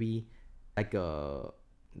have to be like a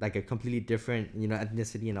completely different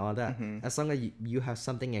ethnicity and all that. As long as you have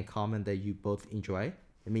something in common that you both enjoy,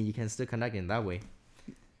 I mean you can still connect in that way.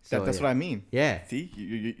 So That's yeah. what I mean. Yeah. See,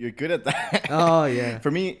 you're good at that. Oh yeah. For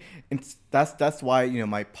me, that's why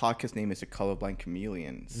my podcast name is a Colorblind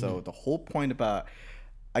Chameleon. So the whole point about,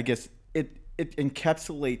 I guess it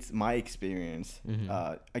encapsulates my experience.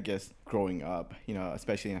 I guess growing up,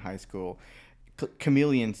 especially in high school,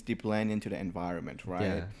 chameleons, they blend into the environment, right?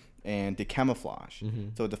 Yeah. And they camouflage.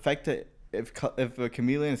 So the fact that if a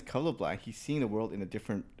chameleon is colorblind, he's seeing the world in a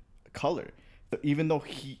different color. So even though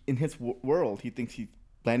in his world he thinks he's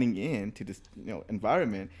blending into this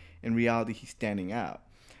environment, in reality he's standing out,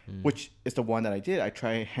 which is the one that I did. I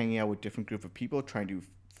try hanging out with different group of people, trying to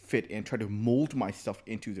fit in, try to mold myself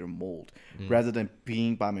into their mold, rather than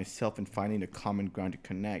being by myself and finding a common ground to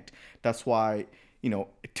connect. That's why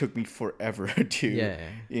it took me forever to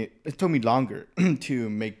it took me longer to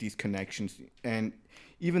make these connections. And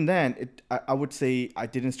even then, I would say I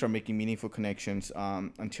didn't start making meaningful connections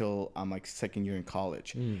until I'm like second year in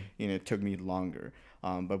college. It took me longer.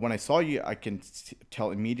 But when I saw you, I can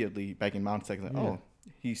tell immediately back in Mount Second, like, oh,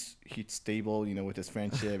 he's stable, with his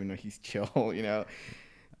friendship, he's chill,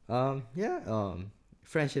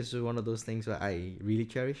 Friendships is one of those things that I really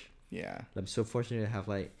cherish. Yeah. I'm so fortunate to have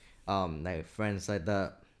like friends like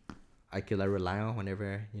that I could like rely on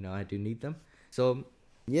whenever I do need them. So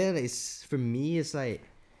yeah, it's for me it's like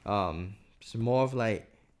it's more of like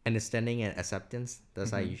understanding and acceptance.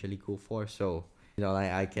 That's I usually go for. So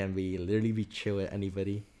like I can literally be chill with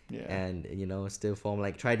anybody. Yeah. And still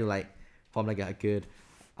try to form like a good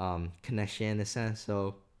connection in a sense.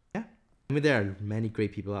 So yeah, I mean there are many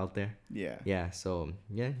great people out there. Yeah. So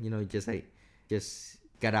yeah, just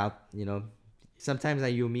get out. Sometimes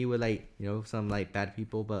you meet with some like bad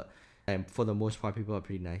people, but for the most part people are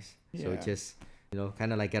pretty nice. So just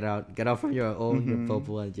kind of like get out from your own your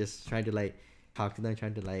bubble and just try to like talk to them,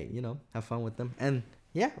 trying to have fun with them. And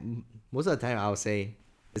yeah, most of the time I would say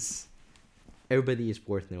it's everybody is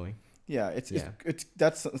worth knowing. Yeah, it's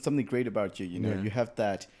that's something great about you. You have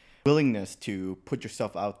that willingness to put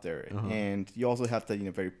yourself out there, and you also have that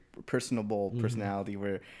very personable personality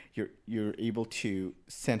where you're able to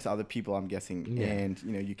sense other people, I'm guessing, and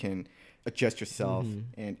you can adjust yourself.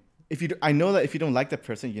 And I know that if you don't like that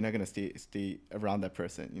person, you're not gonna stay around that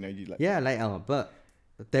person. But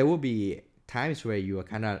there will be times where you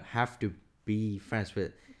kind of have to be friends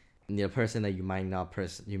with the person that you may not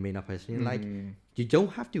personally like. You don't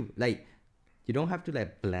have to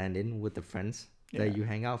blend in with the friends that you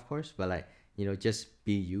hang out, of course, but just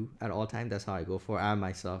be you at all time. That's how I go for. I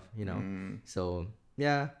myself, So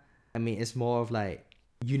yeah, I mean it's more of like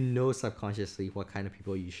subconsciously what kind of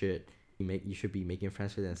people you should be making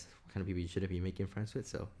friends with, and what kind of people you shouldn't be making friends with.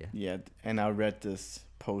 So yeah. And I read this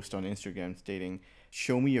post on Instagram stating,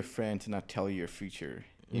 "Show me your friends and I'll tell you your future."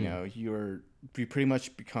 You pretty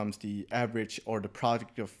much becomes the average or the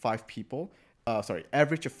product of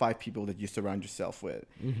average of 5 people that you surround yourself with.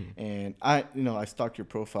 And I stalked your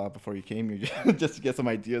profile before you came here just to get some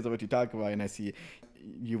ideas of what you talk about, and I see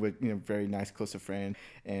you with very nice close friend.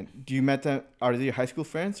 And do you met them? Are they your high school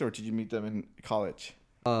friends, or did you meet them in college?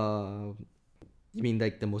 You mean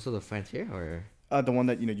like the most of the friends here, or the one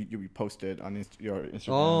that you posted on your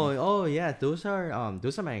Instagram? Oh yeah, those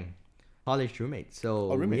are my college roommates.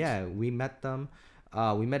 So roommates. we met them.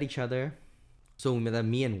 We met each other. So we met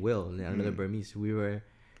me and Will, another Burmese. We were.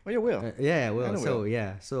 Oh yeah, Will. Will. So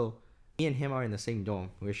Will. so me and him are in the same dorm.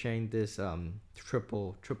 We're sharing this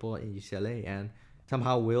triple in UCLA, and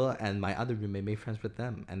somehow Will and my other roommate made friends with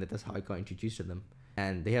them, and that's how I got introduced to them.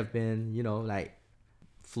 And they have been, like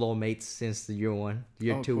floor mates since the year 1.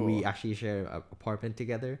 Year 2, cool. we actually share an apartment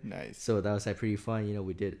together. Nice. So that was pretty fun.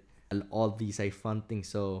 We did all these fun things.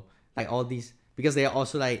 So all these, because they are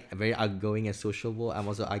also very outgoing and sociable. I'm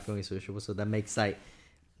also outgoing and sociable. So that makes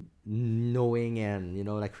knowing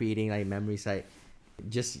and creating memories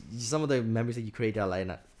just some of the memories that you create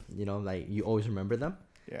are you always remember them.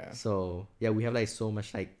 Yeah. So yeah, we have so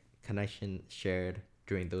much connection shared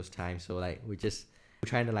during those times. So we're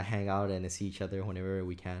trying to hang out and see each other whenever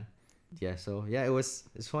we can. Yeah. So yeah,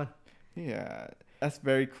 it's fun. Yeah. That's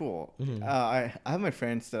very cool. Mhm. I have my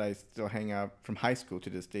friends that I still hang out from high school to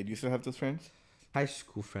this day. Do you still have those friends? High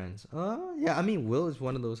school friends. Yeah, I mean, Will is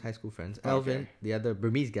one of those high school friends. Elvin, Okay. the other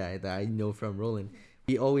Burmese guy that I know from Roland,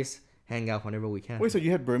 we always hang out whenever we can. Wait, so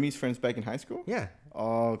you had Burmese friends back in high school? Yeah,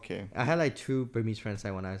 Okay. I had like two Burmese friends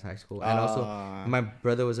like when I was high school, and also my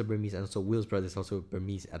brother was a Burmese, and so Will's brother is also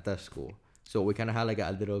Burmese at that school. So we kind of had like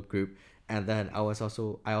a little group, and then I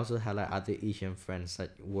also had like other Asian friends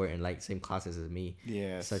that were in like same classes as me.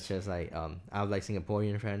 Yes. Such as like I have like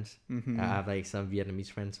Singaporean friends, Mm-hmm. I have like some Vietnamese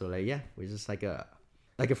friends. So like yeah, we're just like a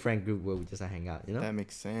friend group where we just hang out, you know. That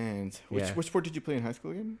makes sense. Yeah. Which sport did you play in high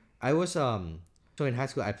school again? I was so in high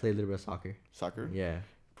school I played a little bit of soccer. Soccer? Yeah,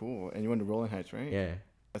 Cool. And you went to Rolling Heights, right? yeah.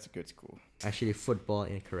 That's a good school. Actually, football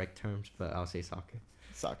in correct terms, but I'll say soccer.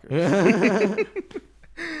 Soccer.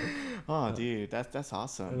 Oh, dude, that's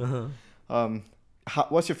awesome. Uh-huh.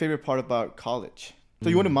 What's your favorite part about college? So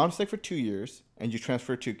you went to Mount for 2 years, and you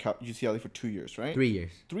transferred to UCLA for 2 years, right? 3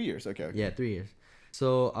 years. 3 years. Okay. Yeah, 3 years.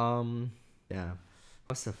 So yeah,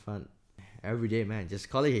 what's the fun? Every day, man. Just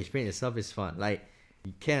college experience itself is fun. Like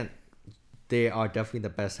you can't. They are definitely the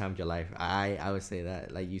best time of your life. I would say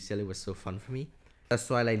that. Like UCLA was so fun for me. That's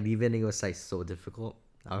why like leaving it was like so difficult.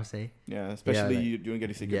 I would say. Yeah, especially like- you don't get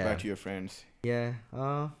to say goodbye yeah. to your friends. Yeah.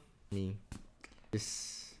 Me.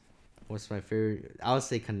 Just what's my favorite? I would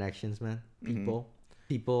say connections, man. Mhm.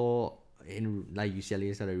 People in like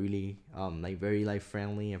UCLA that are really like very like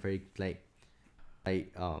friendly and very like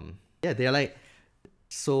yeah, they're like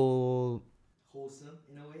so wholesome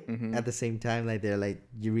in a way. Mhm. At the same time, like they're like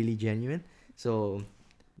you're really genuine. So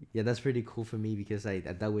yeah, that's pretty cool for me because like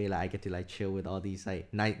at that way like I get to like chill with all these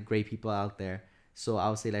like great people out there. So I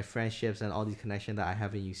would say like friendships and all these connections that I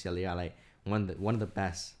have in UCLA are like one of the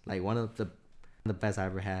best, like one of the best I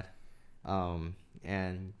ever had.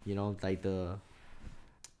 And you know like the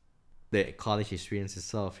college experience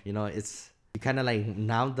itself, you know, it's kind of like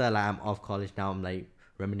now that like, I'm off college now, I'm like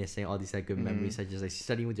reminiscing all these like good memories, such as like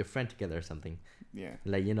studying with your friend together or something. Yeah.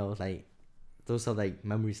 Like you know, like those are like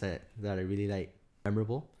memories that are really like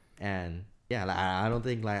memorable. And yeah, like I don't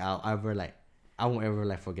think like I won't ever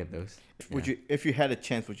like forget those. If you had a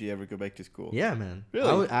chance, would you ever go back to school? Yeah, man.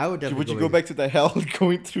 Really? I would definitely. Would you go back to the hell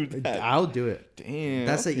going through that? I'll do it. Damn.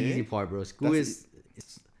 That's the okay. easy part, bro. School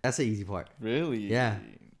that's the easy part. Really? Yeah.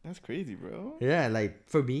 That's crazy, bro. Yeah, like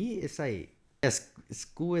for me, it's like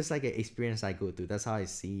school is like an experience I go through. That's how I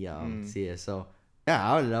see it. So yeah,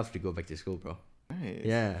 I would love to go back to school, bro. Nice.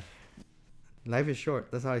 Yeah, life is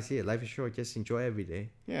short. That's how I see it. Life is short. Just enjoy every day.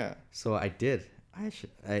 Yeah. So I did.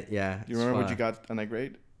 Yeah. Do you remember what you got on that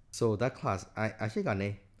grade? So that class, I actually got an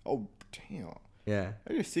A. Oh, damn. Yeah.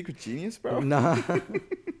 Are you a secret genius, bro? Nah.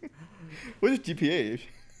 What's your GPA?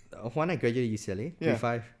 When I graduated UCLA, Yeah.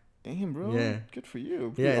 3.5. Damn, bro. Yeah. Good for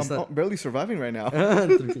you. Yeah, it's I'm barely surviving right now.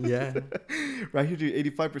 Yeah. Right here, dude,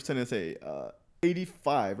 85% is A.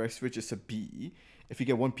 85, right, switches to B. If you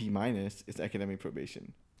get one B minus, it's academic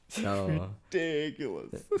probation. So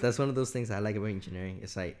Ridiculous. that's one of those things I like about engineering.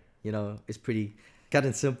 It's like, you know, it's pretty cut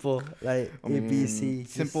and simple. Like A, B, C.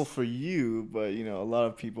 Simple for you, but you know, a lot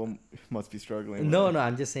of people must be struggling. No, with it. no,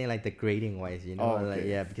 I'm just saying like the grading wise, you know, Oh, like okay.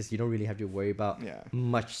 yeah, because you don't really have to worry about Yeah.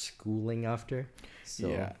 much schooling after. So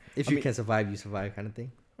Yeah. if I you mean- can survive, you survive, kind of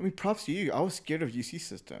thing. I mean, props to you. I was scared of UC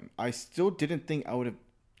system. I still didn't think I would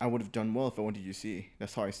have done well if I went to UC.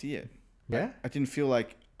 That's how I see it. Yeah. I didn't feel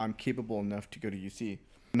like I'm capable enough to go to UC.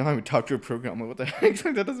 Now I'm a top tier program. I'm like, what the heck?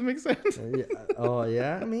 That doesn't make sense. Yeah. Oh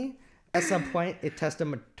yeah. I mean, at some point it tested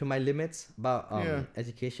to my limits about Yeah.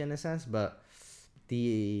 education in a sense, but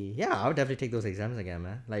I would definitely take those exams again,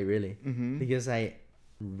 man. Like really, because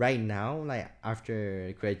right now, like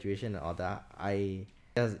after graduation and all that,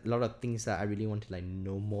 there's a lot of things that I really want to like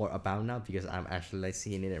know more about now because I'm actually like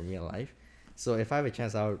seeing it in real life. So if I have a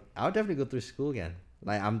chance, I'll definitely go through school again.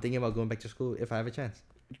 Like I'm thinking about going back to school if I have a chance.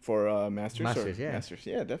 For masters. Masters, yeah. Masters,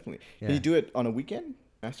 yeah, definitely. Yeah. Can you do it on a weekend?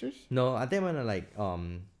 Masters. No, I think I'm gonna like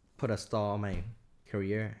put a stall on my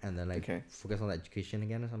career and then like Okay. focus on education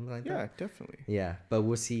again or something like Yeah, that. definitely. Yeah, but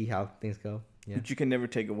we'll see how things go. Yeah, But you can never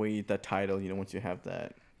take away that title. You know, once you have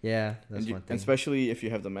that. yeah, that's And one thing. especially if you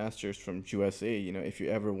have the masters from USA, you know, if you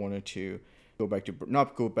ever wanted to go back to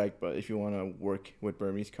not go back, but if you want to work with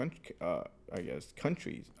Burmese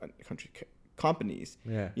companies,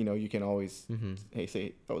 Yeah. you know, you can always Mm-hmm.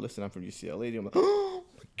 say, oh, listen, I'm from UCLA. I'm like, oh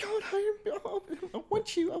my God, I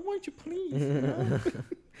want you, please. You know?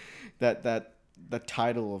 that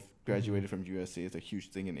title of graduated from USA is a huge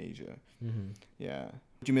thing in Asia. Mm-hmm. Yeah.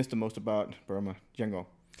 What do you miss the most about Burma, Django?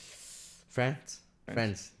 Friends, Food?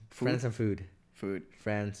 friends and food. Food.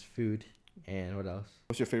 Friends, food, and what else?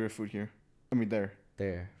 What's your favorite food here? I mean, there.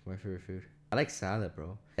 There, my favorite food. I like salad,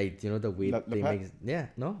 bro. Like, you know the way they Lepat? make. Yeah,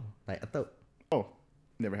 no. Like I thought. Oh,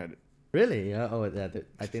 never had it. Really? Yeah. Oh, yeah.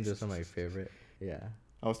 I think those are my favorite. Yeah.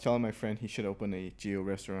 I was telling my friend he should open a Geo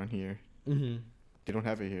restaurant here. Mm-hmm. They don't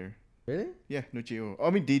have it here. Really? Yeah, no Geo. I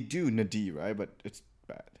mean, they do Nadi, right? But it's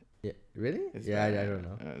bad. Yeah. Really? It's Yeah. bad. I don't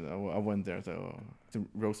know. I went there, so it's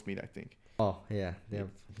roast meat, I think. Oh yeah. They have,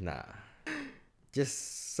 nah.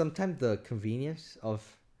 Just sometimes the convenience of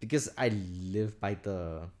because I live by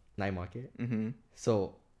the night market, Mm-hmm.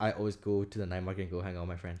 so I always go to the night market and go hang out with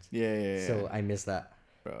my friends. Yeah. So I miss that.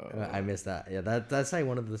 Bro. I miss that. Yeah, that's like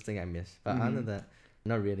one of those things I miss. But other than Mhm. that,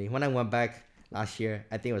 not really. When I went back last year,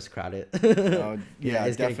 I think it was crowded. Yeah,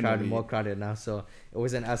 It's getting crowded, definitely. more crowded now. So it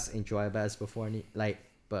wasn't as enjoyable as before. Like,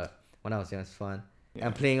 but when I was young, it's fun. Yeah.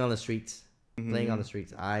 And playing on the streets,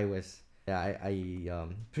 Mhm. I was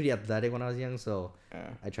pretty athletic when I was young. So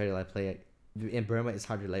Yeah. I try to like play it. In Burma, it's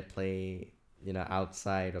hard to like play,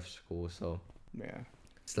 outside of school. So Yeah.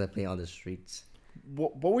 it's like playing on the streets.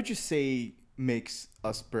 What would you say makes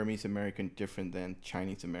us Burmese American different than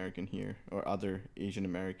Chinese American here or other Asian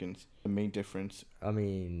Americans? The main difference. I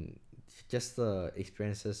mean, just the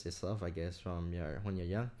experiences itself, I guess, from when you're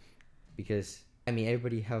young, because I mean,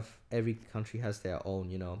 every country has their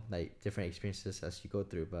own, like different experiences as you go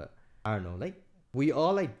through. But I don't know, like we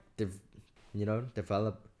all like,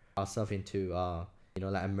 develop ourselves into,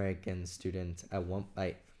 like American students at one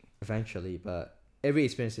like eventually. But every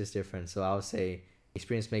experience is different, so I would say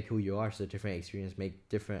experience make who you are. So different experience make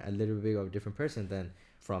different a little bit of a different person than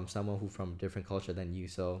from someone who from different culture than you.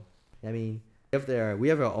 So I mean, we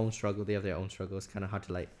have our own struggle. They have their own struggle. It's kind of hard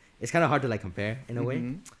to like compare in a way.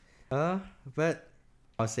 Mhm. But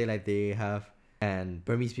I'll say like they have and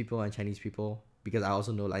Burmese people and Chinese people because I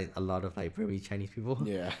also know like a lot of like Burmese Chinese people.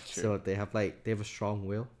 Yeah. Sure. So they have a strong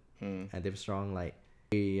will Hmm. and they have strong like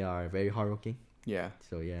they are very hardworking. Yeah.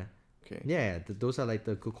 So yeah, Okay. yeah, those are like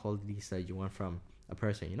the good qualities that you want from a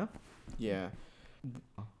person, Yeah.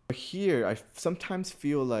 But here, I sometimes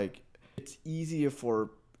feel like it's easier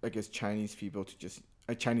for, I guess, Chinese people to just,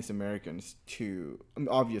 Chinese Americans to, I mean,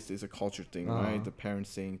 obviously it's a culture thing, right? The parents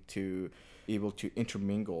saying to be able to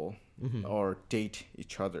intermingle or date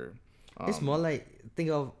each other. It's more like think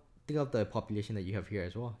of the population that you have here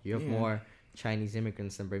as well. You have Yeah. more Chinese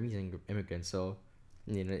immigrants than Burmese immigrants, so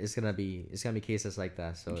it's gonna be cases like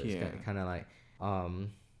that. So it's Yeah. kind of like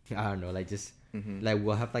I don't know, like just Mhm. like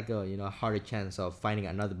we'll have like a harder chance of finding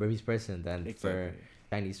another Burmese person than for Exactly.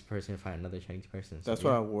 Chinese person to find another Chinese person. So, That's yeah.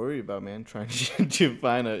 what I worry about, man. Trying to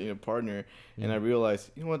find a partner, and I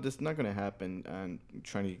realized, what, this is not gonna happen. And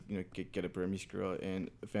trying to get a Burmese girl, and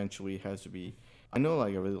eventually it has to be. I know,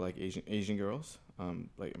 like, I really like Asian girls,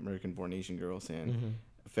 like American-born Asian girls, and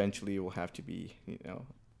eventually it will have to be,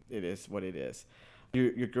 it is what it is.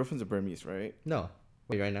 Your girlfriend's a Burmese, right? No,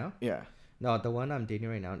 wait, right now? Yeah. No, the one I'm dating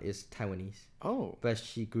right now is Taiwanese, Oh. but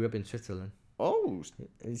she grew up in Switzerland, Oh.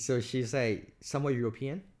 so she's like somewhat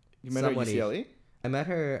European. You met her at Somewhat Asian. UCLA? I met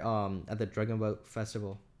her at the Dragon Boat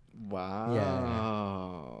Festival.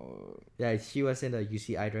 Wow. Yeah, she was in the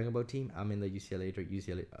UCI Dragon Boat team. I'm in the UCLA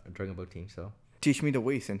Dragon Boat team. So Teach me the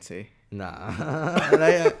way, Sensei. nah,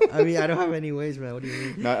 I mean I don't have any ways, man. What do you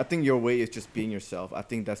mean? No, I think your way is just being yourself. I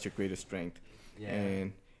think that's your greatest strength. Yeah.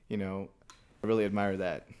 And, I really admire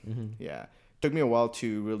that. Mm-hmm. Yeah. Took me a while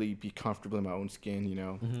to really be comfortable in my own skin,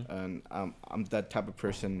 Mm-hmm. and I'm that type of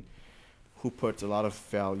person who puts a lot of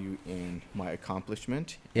value in my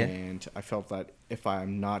accomplishment. Yeah. And I felt that if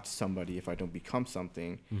I'm not somebody, if I don't become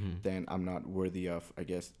something, then I'm not worthy of, I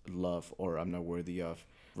guess, love, or I'm not worthy of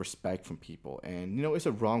respect from people. And, it's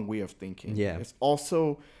a wrong way of thinking. Yeah. It's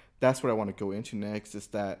also, that's what I want to go into next, is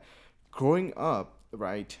that growing up,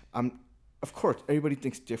 right, of course, everybody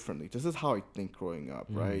thinks differently. This is how I think growing up,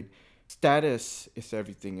 right? Status is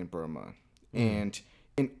everything in Burma. And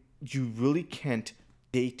you really can't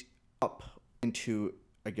date up into,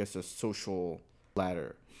 I guess, a social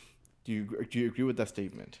ladder. Do you agree with that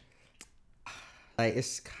statement? Like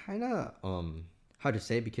it's kind of hard to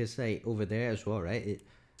say because like over there as well, right?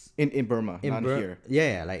 In Burma, not here.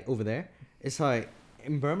 Yeah, like over there, it's like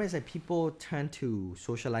in Burma, it's like people tend to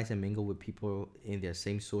socialize and mingle with people in their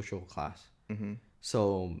same social class. Mm-hmm.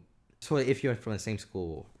 So if you're from the same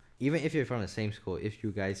school, even if you're from the same school, if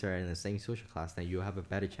you guys are in the same social class, then you have a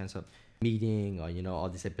better chance of meeting or all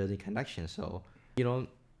this building connections. So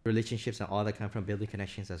relationships and all that come from building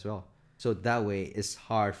connections as well. So that way, it's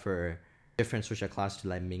hard for different social class to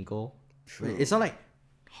like mingle. True. It's not like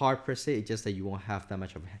hard per se. It's just that you won't have that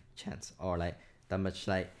much of a chance or like that much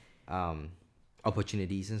like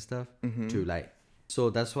opportunities and stuff to like. So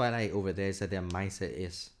that's why like over there is that their mindset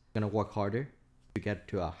is gonna work harder to get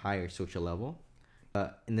to a higher social level,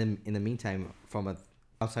 But in the meantime, from a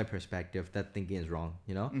outside perspective, that thinking is wrong.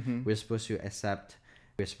 We're supposed to accept,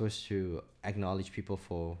 we're supposed to acknowledge people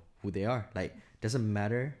for who they are. Like, doesn't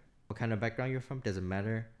matter what kind of background you're from, doesn't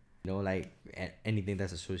matter, like anything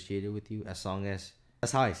that's associated with you, as long as,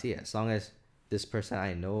 that's how I see it, as long as this person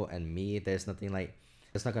I know and me, there's nothing like,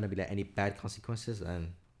 there's not gonna be like any bad consequences,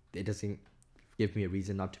 and it doesn't give me a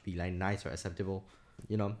reason not to be like nice or acceptable,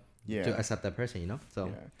 to accept that person.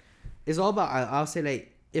 So it's all about, I'll say,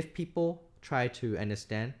 like, if people try to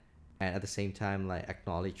understand and at the same time like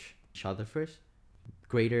acknowledge each other first,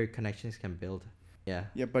 greater connections can build. Yeah,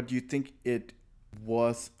 but do you think it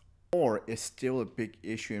was or is still a big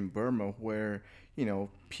issue in Burma where,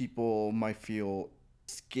 people might feel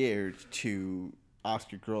scared to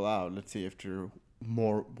ask your girl out, let's say if they're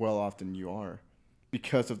more well off than you are,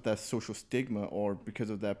 because of that social stigma or because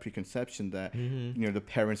of that preconception that, the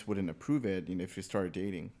parents wouldn't approve it, if you started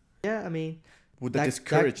dating? Yeah, I mean, would that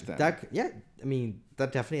discourage them? I mean,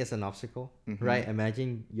 that definitely is an obstacle, right?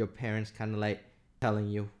 Imagine your parents kind of like telling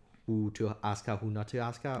you who to ask out, who not to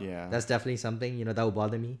ask out. Yeah. That's definitely something, that would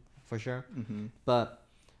bother me for sure. But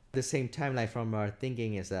at the same time, like, from our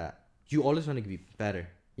thinking is that you always want to be better,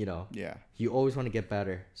 Yeah. You always want to get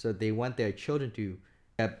better. So they want their children to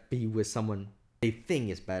be with someone they think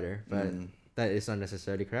is better, but that is not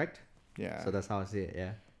necessarily correct. Yeah. So that's how I see it.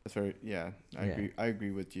 Yeah. That's very, I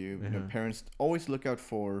agree with you. Parents always look out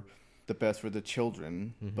for the best for the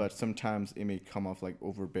children, but sometimes it may come off like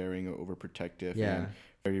overbearing or overprotective and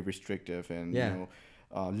very restrictive and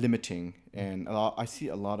limiting. And I see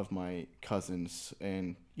a lot of my cousins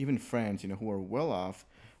and even friends, who are well off,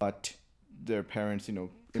 but their parents,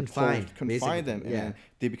 confine them, and then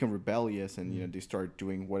they become rebellious, and they start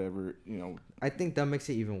doing whatever. I think that makes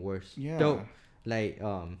it even worse. Yeah. So, like,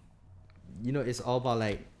 it's all about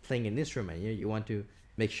like playing an instrument. You want to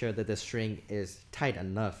make sure that the string is tight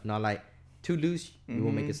enough, not like too loose. You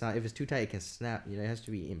won't make it sound. If it's too tight, it can snap. It has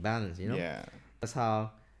to be in balance. Yeah.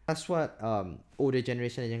 That's what older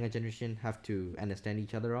generation and younger generation have to understand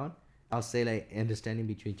each other on. I'll say like understanding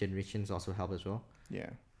between generations also help as well. Yeah.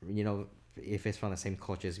 If it's from the same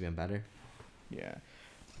culture, it's even better. Yeah.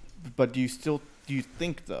 But do you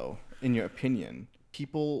think though, in your opinion,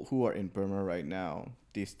 people who are in Burma right now,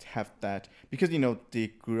 they have that because they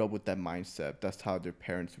grew up with that mindset. That's how their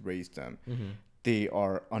parents raised them. They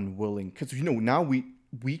are unwilling because now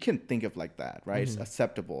we can think of like that, right? It's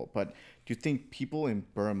acceptable. But do you think people in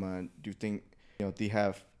Burma, they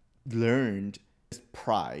have learned this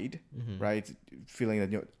pride, right? Feeling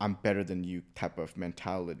that I'm better than you type of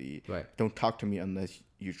mentality. Right. Don't talk to me unless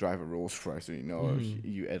you drive a Rolls Royce or or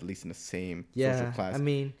you at least in the same social class. I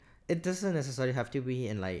mean, it doesn't necessarily have to be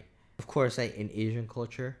in like, of course, like in Asian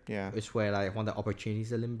culture, it's where like when the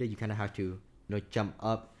opportunities are limited, you kind of have to jump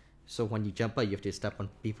up. So when you jump up, you have to step on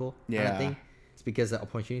people. Kind of thing. It's because the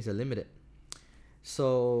opportunities are limited.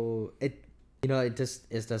 So it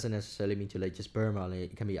doesn't necessarily mean to like just Burma. Like,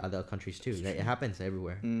 it can be other countries too. Like, it happens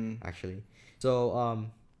everywhere actually. So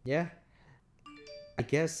I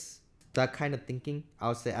guess that kind of thinking, I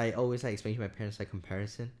would say I always like explain to my parents like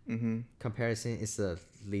comparison. Comparison is a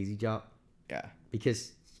lazy job. Yeah.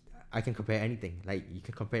 Because I can compare anything. Like, you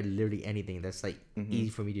can compare literally anything. That's like easy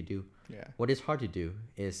for me to do. Yeah. What is hard to do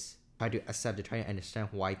is try to accept to try to understand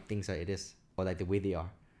why things are it is or like the way they are.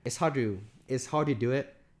 It's hard to do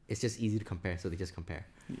it. It's just easy to compare, so they just compare.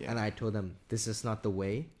 Yeah. And I told them this is not the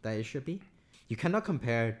way that it should be. You cannot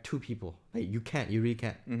compare two people. Like, you really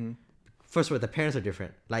can't. First of all, the parents are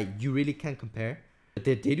different. Like, you really can't compare. But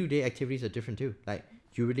their day-to-day activities are different too. Like,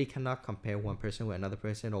 you really cannot compare one person with another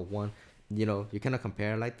person or one. You cannot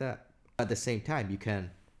compare like that. At the same time, you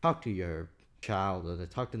can talk to your child or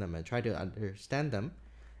talk to them and try to understand them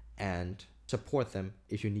and support them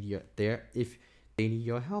if you need if they need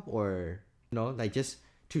your help, or like just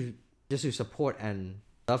to support and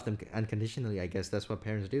love them unconditionally. I guess that's what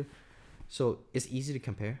parents do. So it's easy to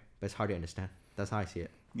compare, but it's hard to understand. That's how I see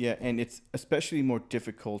it. Yeah, and it's especially more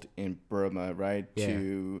difficult in Burma, right? Yeah.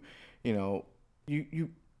 To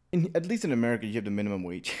at least in America, you have the minimum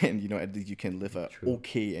wage, and at least you can live a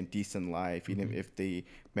okay and decent life, even if they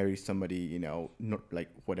marry somebody, not like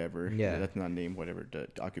whatever. Yeah. Let's not name whatever the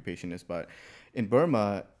occupation is, but in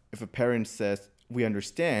Burma, if a parent says we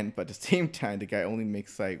understand, but at the same time the guy only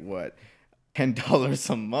makes like what, $10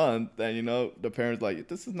 a month, then the parents like,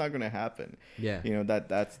 this is not gonna happen. Yeah.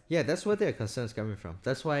 That's where their concerns coming from.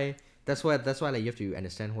 That's why like you have to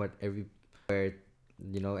understand where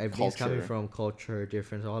everything's coming from, culture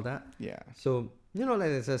difference, all that. Yeah. So like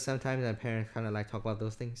I said, sometimes my parents kind of like talk about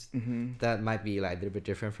those things that might be like a little bit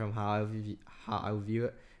different from how I would view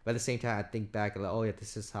it. But at the same time, I think back like, oh yeah,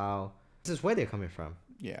 this is how this is where they're coming from.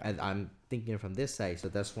 Yeah. And I'm thinking from this side, so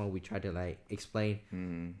that's when we try to like explain,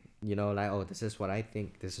 you know, like, oh, this is what I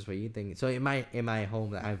think, this is what you think. So in my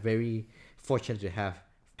home, I'm very fortunate to have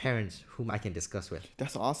parents whom I can discuss with.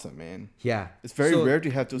 That's awesome, man. Yeah, It's very rare to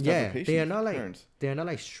have those type of patients. they are not like parents. they're not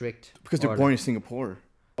like strict Because they're or born like, in Singapore.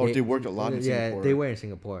 Or they worked a lot in Singapore. Yeah, they were in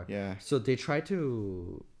Singapore. Yeah. So they try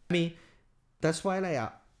to. I mean, that's why like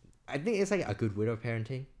I think it's like a good way of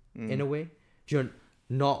parenting in a way. You're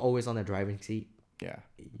not always on the driving seat. Yeah.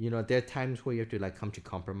 You know, there are times where you have to like come to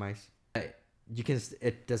compromise. Like, you can.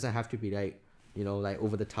 It doesn't have to be like, you know, like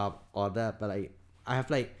over the top all that. But like I have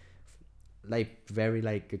like very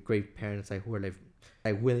like great parents like who are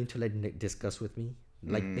like willing to like discuss with me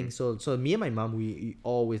like things. So me and my mom, we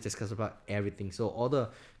always discuss about everything. So all the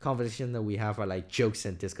conversations that we have are like jokes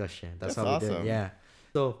and discussion. That's how awesome. we do it. Yeah.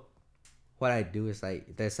 So what I do is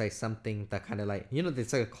like there's like something that kind of like, you know,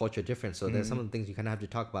 there's like a culture difference. So there's some of the things you kind of have to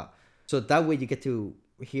talk about. So that way you get to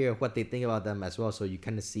hear what they think about them as well. So you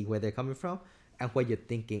kind of see where they're coming from and what you're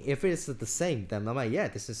thinking. If it's the same, then I'm like, yeah,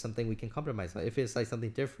 this is something we can compromise on. If it's like something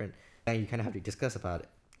different, then you kind of have to discuss about it.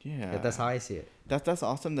 Yeah. That's how I see it. That's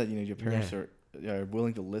awesome that, you know, your parents are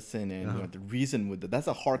willing to listen and you know, to reason with it. That's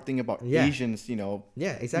a hard thing about Asians, you know.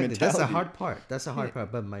 Yeah, exactly. That's the hard part. That's the hard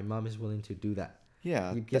part. But my mom is willing to do that.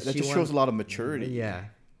 Yeah, that just shows a lot of maturity. Yeah.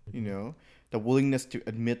 You know, the willingness to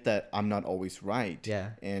admit that I'm not always right.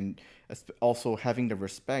 Yeah. And also having the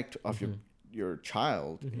respect of your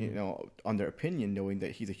child, you know, on their opinion, knowing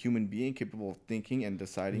that he's a human being capable of thinking and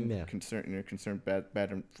deciding concern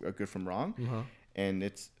bad and good from wrong. And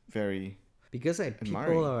it's very because like admiring.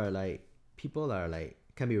 people are like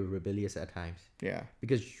can be rebellious at times. Yeah.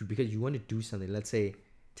 Because you want to do something. Let's say,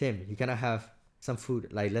 Tim, you cannot have some food.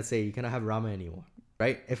 Like let's say you cannot have ramen anymore,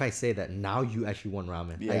 right? If I say that now you actually want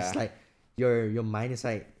ramen, yeah. Like, it's like your mind is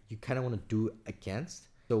like you kind of want to do against.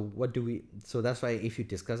 So what do we? So that's why if you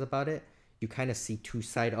discuss about it, you kind of see two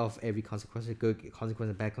sides of every consequence, good consequences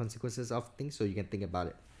and bad consequences of things, so you can think about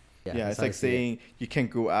it. Yeah, it's like saying you can't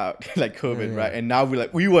go out like COVID, right? And now we're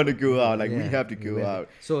like, we want to go out, like we have to go out.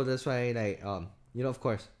 So that's why, like, you know, of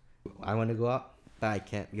course, I want to go out, but I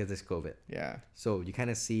can't because it's COVID. Yeah. So you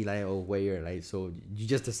kind of see like, oh, where you're like, so you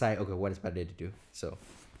just decide, okay, what is better to do. So.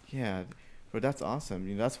 Yeah, but that's awesome.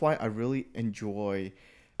 You know, that's why I really enjoy.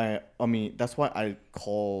 I mean, that's why I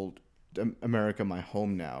called America my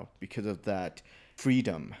home now, because of that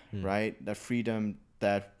freedom, right? That freedom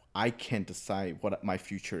that I can decide what my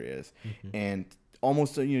future is. And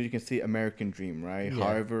almost, you know, you can say American dream, right? Yeah.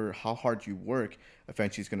 However, how hard you work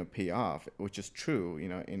eventually is going to pay off, which is true, you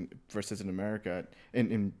know, versus in America,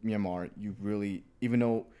 in Myanmar, you really, even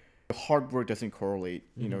though hard work doesn't correlate,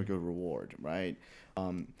 you know, your reward, right?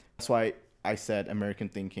 That's why I said American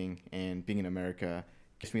thinking and being in America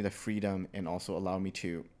gives me the freedom and also allow me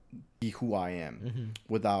to be who I am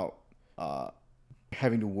without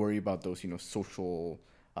having to worry about those, you know, social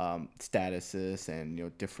statuses and, you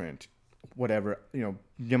know, different whatever, you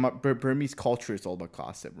know, Burmese culture is all about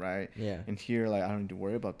gossip, right? Yeah. And here, like, I don't need to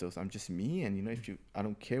worry about those. I'm just me, and, you know, I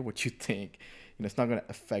don't care what you think. You know, it's not gonna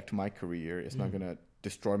affect my career. It's not gonna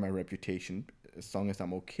destroy my reputation, as long as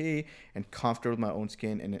I'm okay and comfortable with my own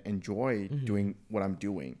skin and enjoy doing what I'm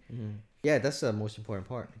doing. Yeah, that's the most important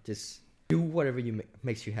part. Just do whatever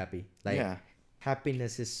makes you happy. Like,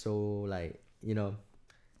 happiness is so, like, you know,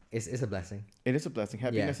 it's a blessing. It is a blessing.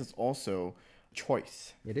 Happiness is also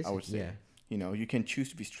choice. It is. I would say. Yeah. You know, you can choose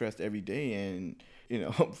to be stressed every day, and, you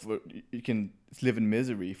know, you can live in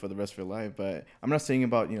misery for the rest of your life. But I'm not saying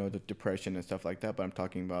about, you know, the depression and stuff like that, but I'm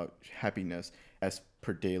talking about happiness as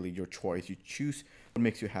per daily, your choice. You choose what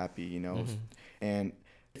makes you happy, you know, and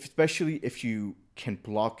especially if you can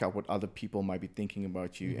block out what other people might be thinking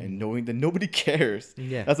about you and knowing that nobody cares.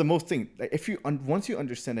 Yeah. That's the most thing. Like, if you once you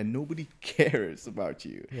understand that nobody cares about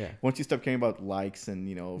you, once you stop caring about likes and,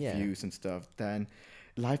 you know, views and stuff, then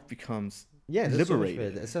life becomes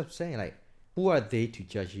liberated. That's what I'm saying. Like, who are they to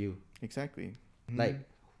judge you? Exactly. Like,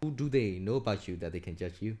 who do they know about you that they can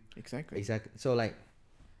judge you? Exactly. So, like,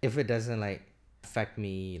 if it doesn't, like, affect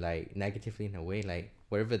me, like, negatively in a way, like,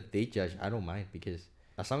 whatever they judge, I don't mind, because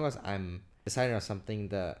as long as I'm deciding on something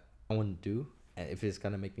that I want to do, and if it's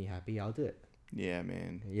gonna make me happy, I'll do it. Yeah,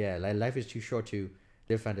 man. Yeah, like, life is too short to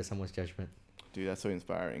live under someone's judgment. Dude, that's so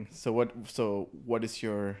inspiring. So what is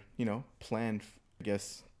your, you know, plan? I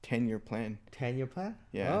guess 10-year plan. 10-year plan?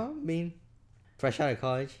 Yeah. Well, I mean, fresh out of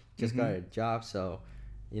college, just got a job, so,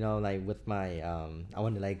 you know, like, with my I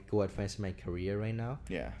want to, like, go advance my career right now.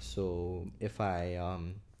 Yeah. So if I you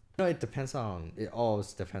know, it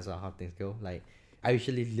always depends on how things go. Like, I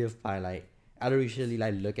usually live by, like, I don't usually,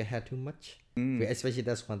 like, look ahead too much. Especially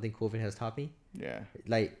that's one thing COVID has taught me. Yeah.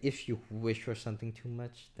 Like if you wish for something too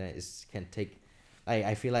much, then it can take.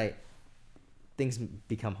 I feel like things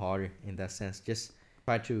become harder in that sense. Just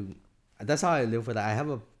try to. That's how I live with it. I have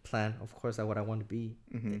a plan, of course, of what I want to be.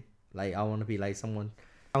 Like I want to be like someone.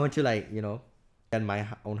 I want to like get my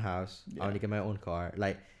own house. I want to get my own car.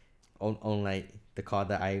 Like own like the car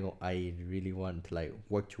that I really want to like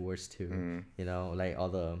work towards to. Like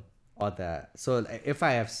all that. So like,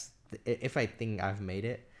 if I think I've made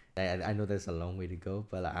it, I know there's a long way to go,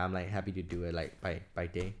 but like, I'm like happy to do it like by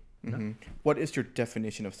day. What is your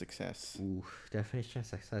definition of success? Ooh, definition of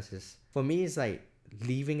success is for me is like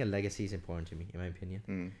leaving a legacy is important to me in my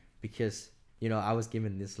opinion, because I was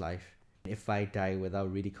given this life. If I die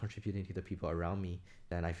without really contributing to the people around me,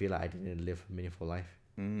 then I feel like I didn't live a meaningful life.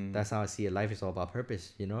 That's how I see it. Life is all about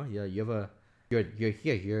purpose. You're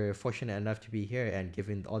here. You're fortunate enough to be here and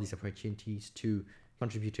given all these opportunities to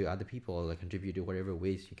contribute to other people, or like contribute to whatever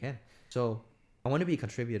ways you can. So I want to be a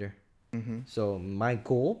contributor. So my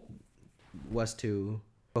goal was to,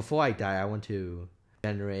 before I die, I want to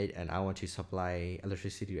generate and I want to supply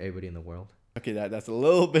electricity to everybody in the world. Okay, that's a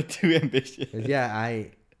little bit too ambitious. Yeah,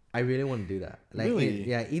 I really want to do that. Like,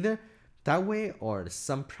 really? Either that way or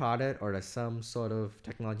some product or some sort of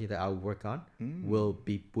technology that I'll work on will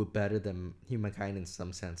better than humankind in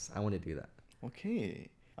some sense. I want to do that. Okay.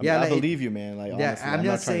 I believe you, man. Like, honestly, I'm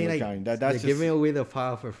not saying like that's just giving away the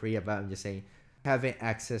power for free. But I'm just saying having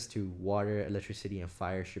access to water, electricity, and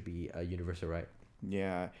fire should be a universal right.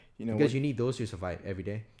 Yeah, because you need those to survive every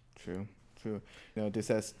day. True. This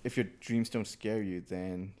says if your dreams don't scare you,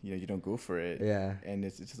 then you don't go for it. Yeah. And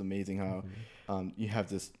it's just amazing how you have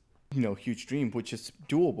this huge dream, which is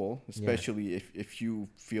doable, especially if you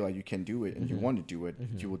feel like you can do it and you want to do it.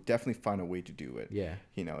 You will definitely find a way to do it. Yeah.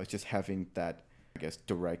 It's just having that, I guess,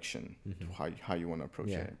 direction to how you want to approach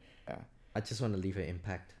it. Yeah. I just want to leave an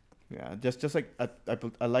impact. Yeah, just like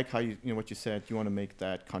I like how what you said. You want to make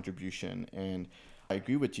that contribution, and I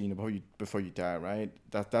agree with you. Before you die, right?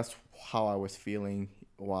 That's how I was feeling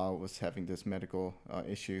while I was having this medical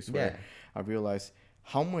issues. Where I realized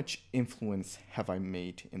how much influence have I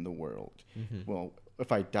made in the world. Well,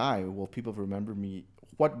 if I die, will people remember me?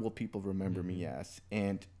 What will people remember me as?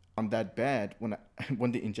 And I'm that bad. When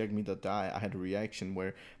they inject me to die, I had a reaction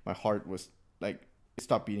where my heart was like, it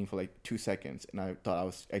stopped beating for like 2 seconds, and I thought I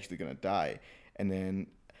was actually gonna die. And then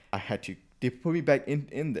they put me back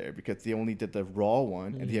in there because they only did the raw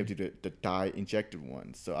one, and they have to do the dye injected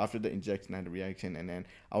one. So after the injection, I had a reaction, and then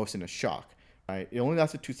I was in a shock. Right, it only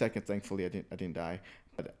lasted 2 seconds. Thankfully, I didn't die,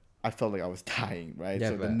 but I felt like I was dying. Right,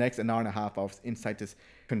 so the next an hour and a half, I was inside this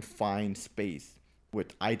confined space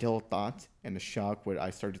with idle thoughts and a shock where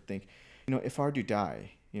I started to think, if I were to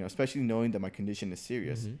die, especially knowing that my condition is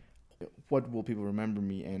serious. What will people remember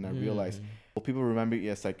me? And I realized, will people remember me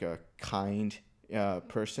as like a kind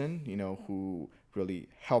person, who really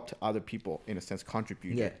helped other people, in a sense,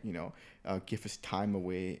 contributed, give his time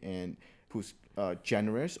away, and who's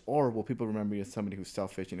generous? Or will people remember you as somebody who's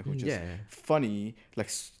selfish, who's just funny, like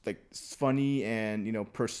funny and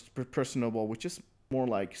personable, which is more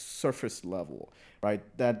like surface level, right?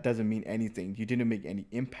 That doesn't mean anything. You didn't make any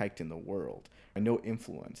impact in the world, and no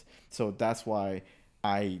influence. So that's why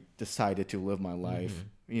I decided to live my life,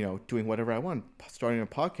 doing whatever I want, starting a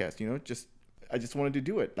podcast, I just wanted to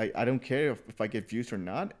do it. Like, I don't care if I get views or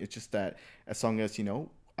not. It's just that as long as,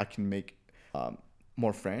 I can make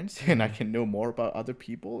more friends and I can know more about other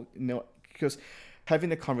people, because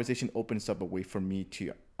having a conversation opens up a way for me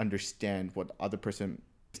to understand what other person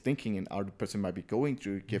is thinking and other person might be going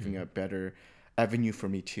through, giving a better avenue for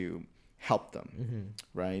me to help them,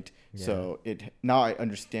 right? So now I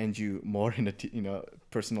understand you more in a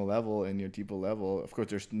personal level and your deeper level. Of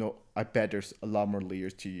course, I bet there's a lot more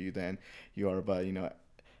layers to you than you are, but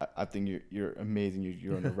I think you're amazing.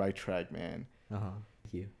 You're on the right track, man.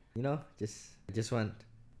 Thank you.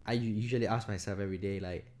 I usually ask myself every day,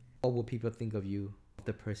 like, what will people think of you, of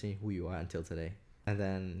the person who you are until today? And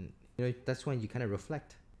then that's when you kind of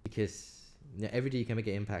reflect, because every day you can make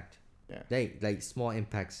an impact. Yeah. Like small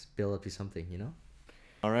impacts build up to something,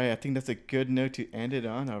 All right, I think that's a good note to end it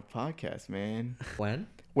on our podcast, man. When?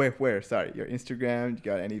 Where? Sorry, your Instagram. You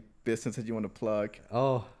got any business that you want to plug?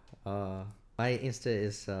 Oh, my Insta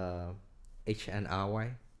is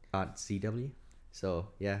hnry.zw. So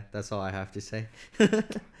yeah, that's all I have to say.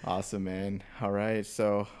 Awesome, man. All right,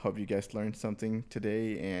 so hope you guys learned something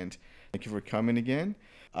today, and thank you for coming again.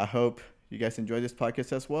 I hope you guys enjoyed this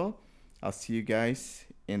podcast as well. I'll see you guys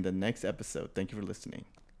in the next episode. Thank you for listening.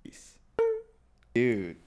 Peace. Dude.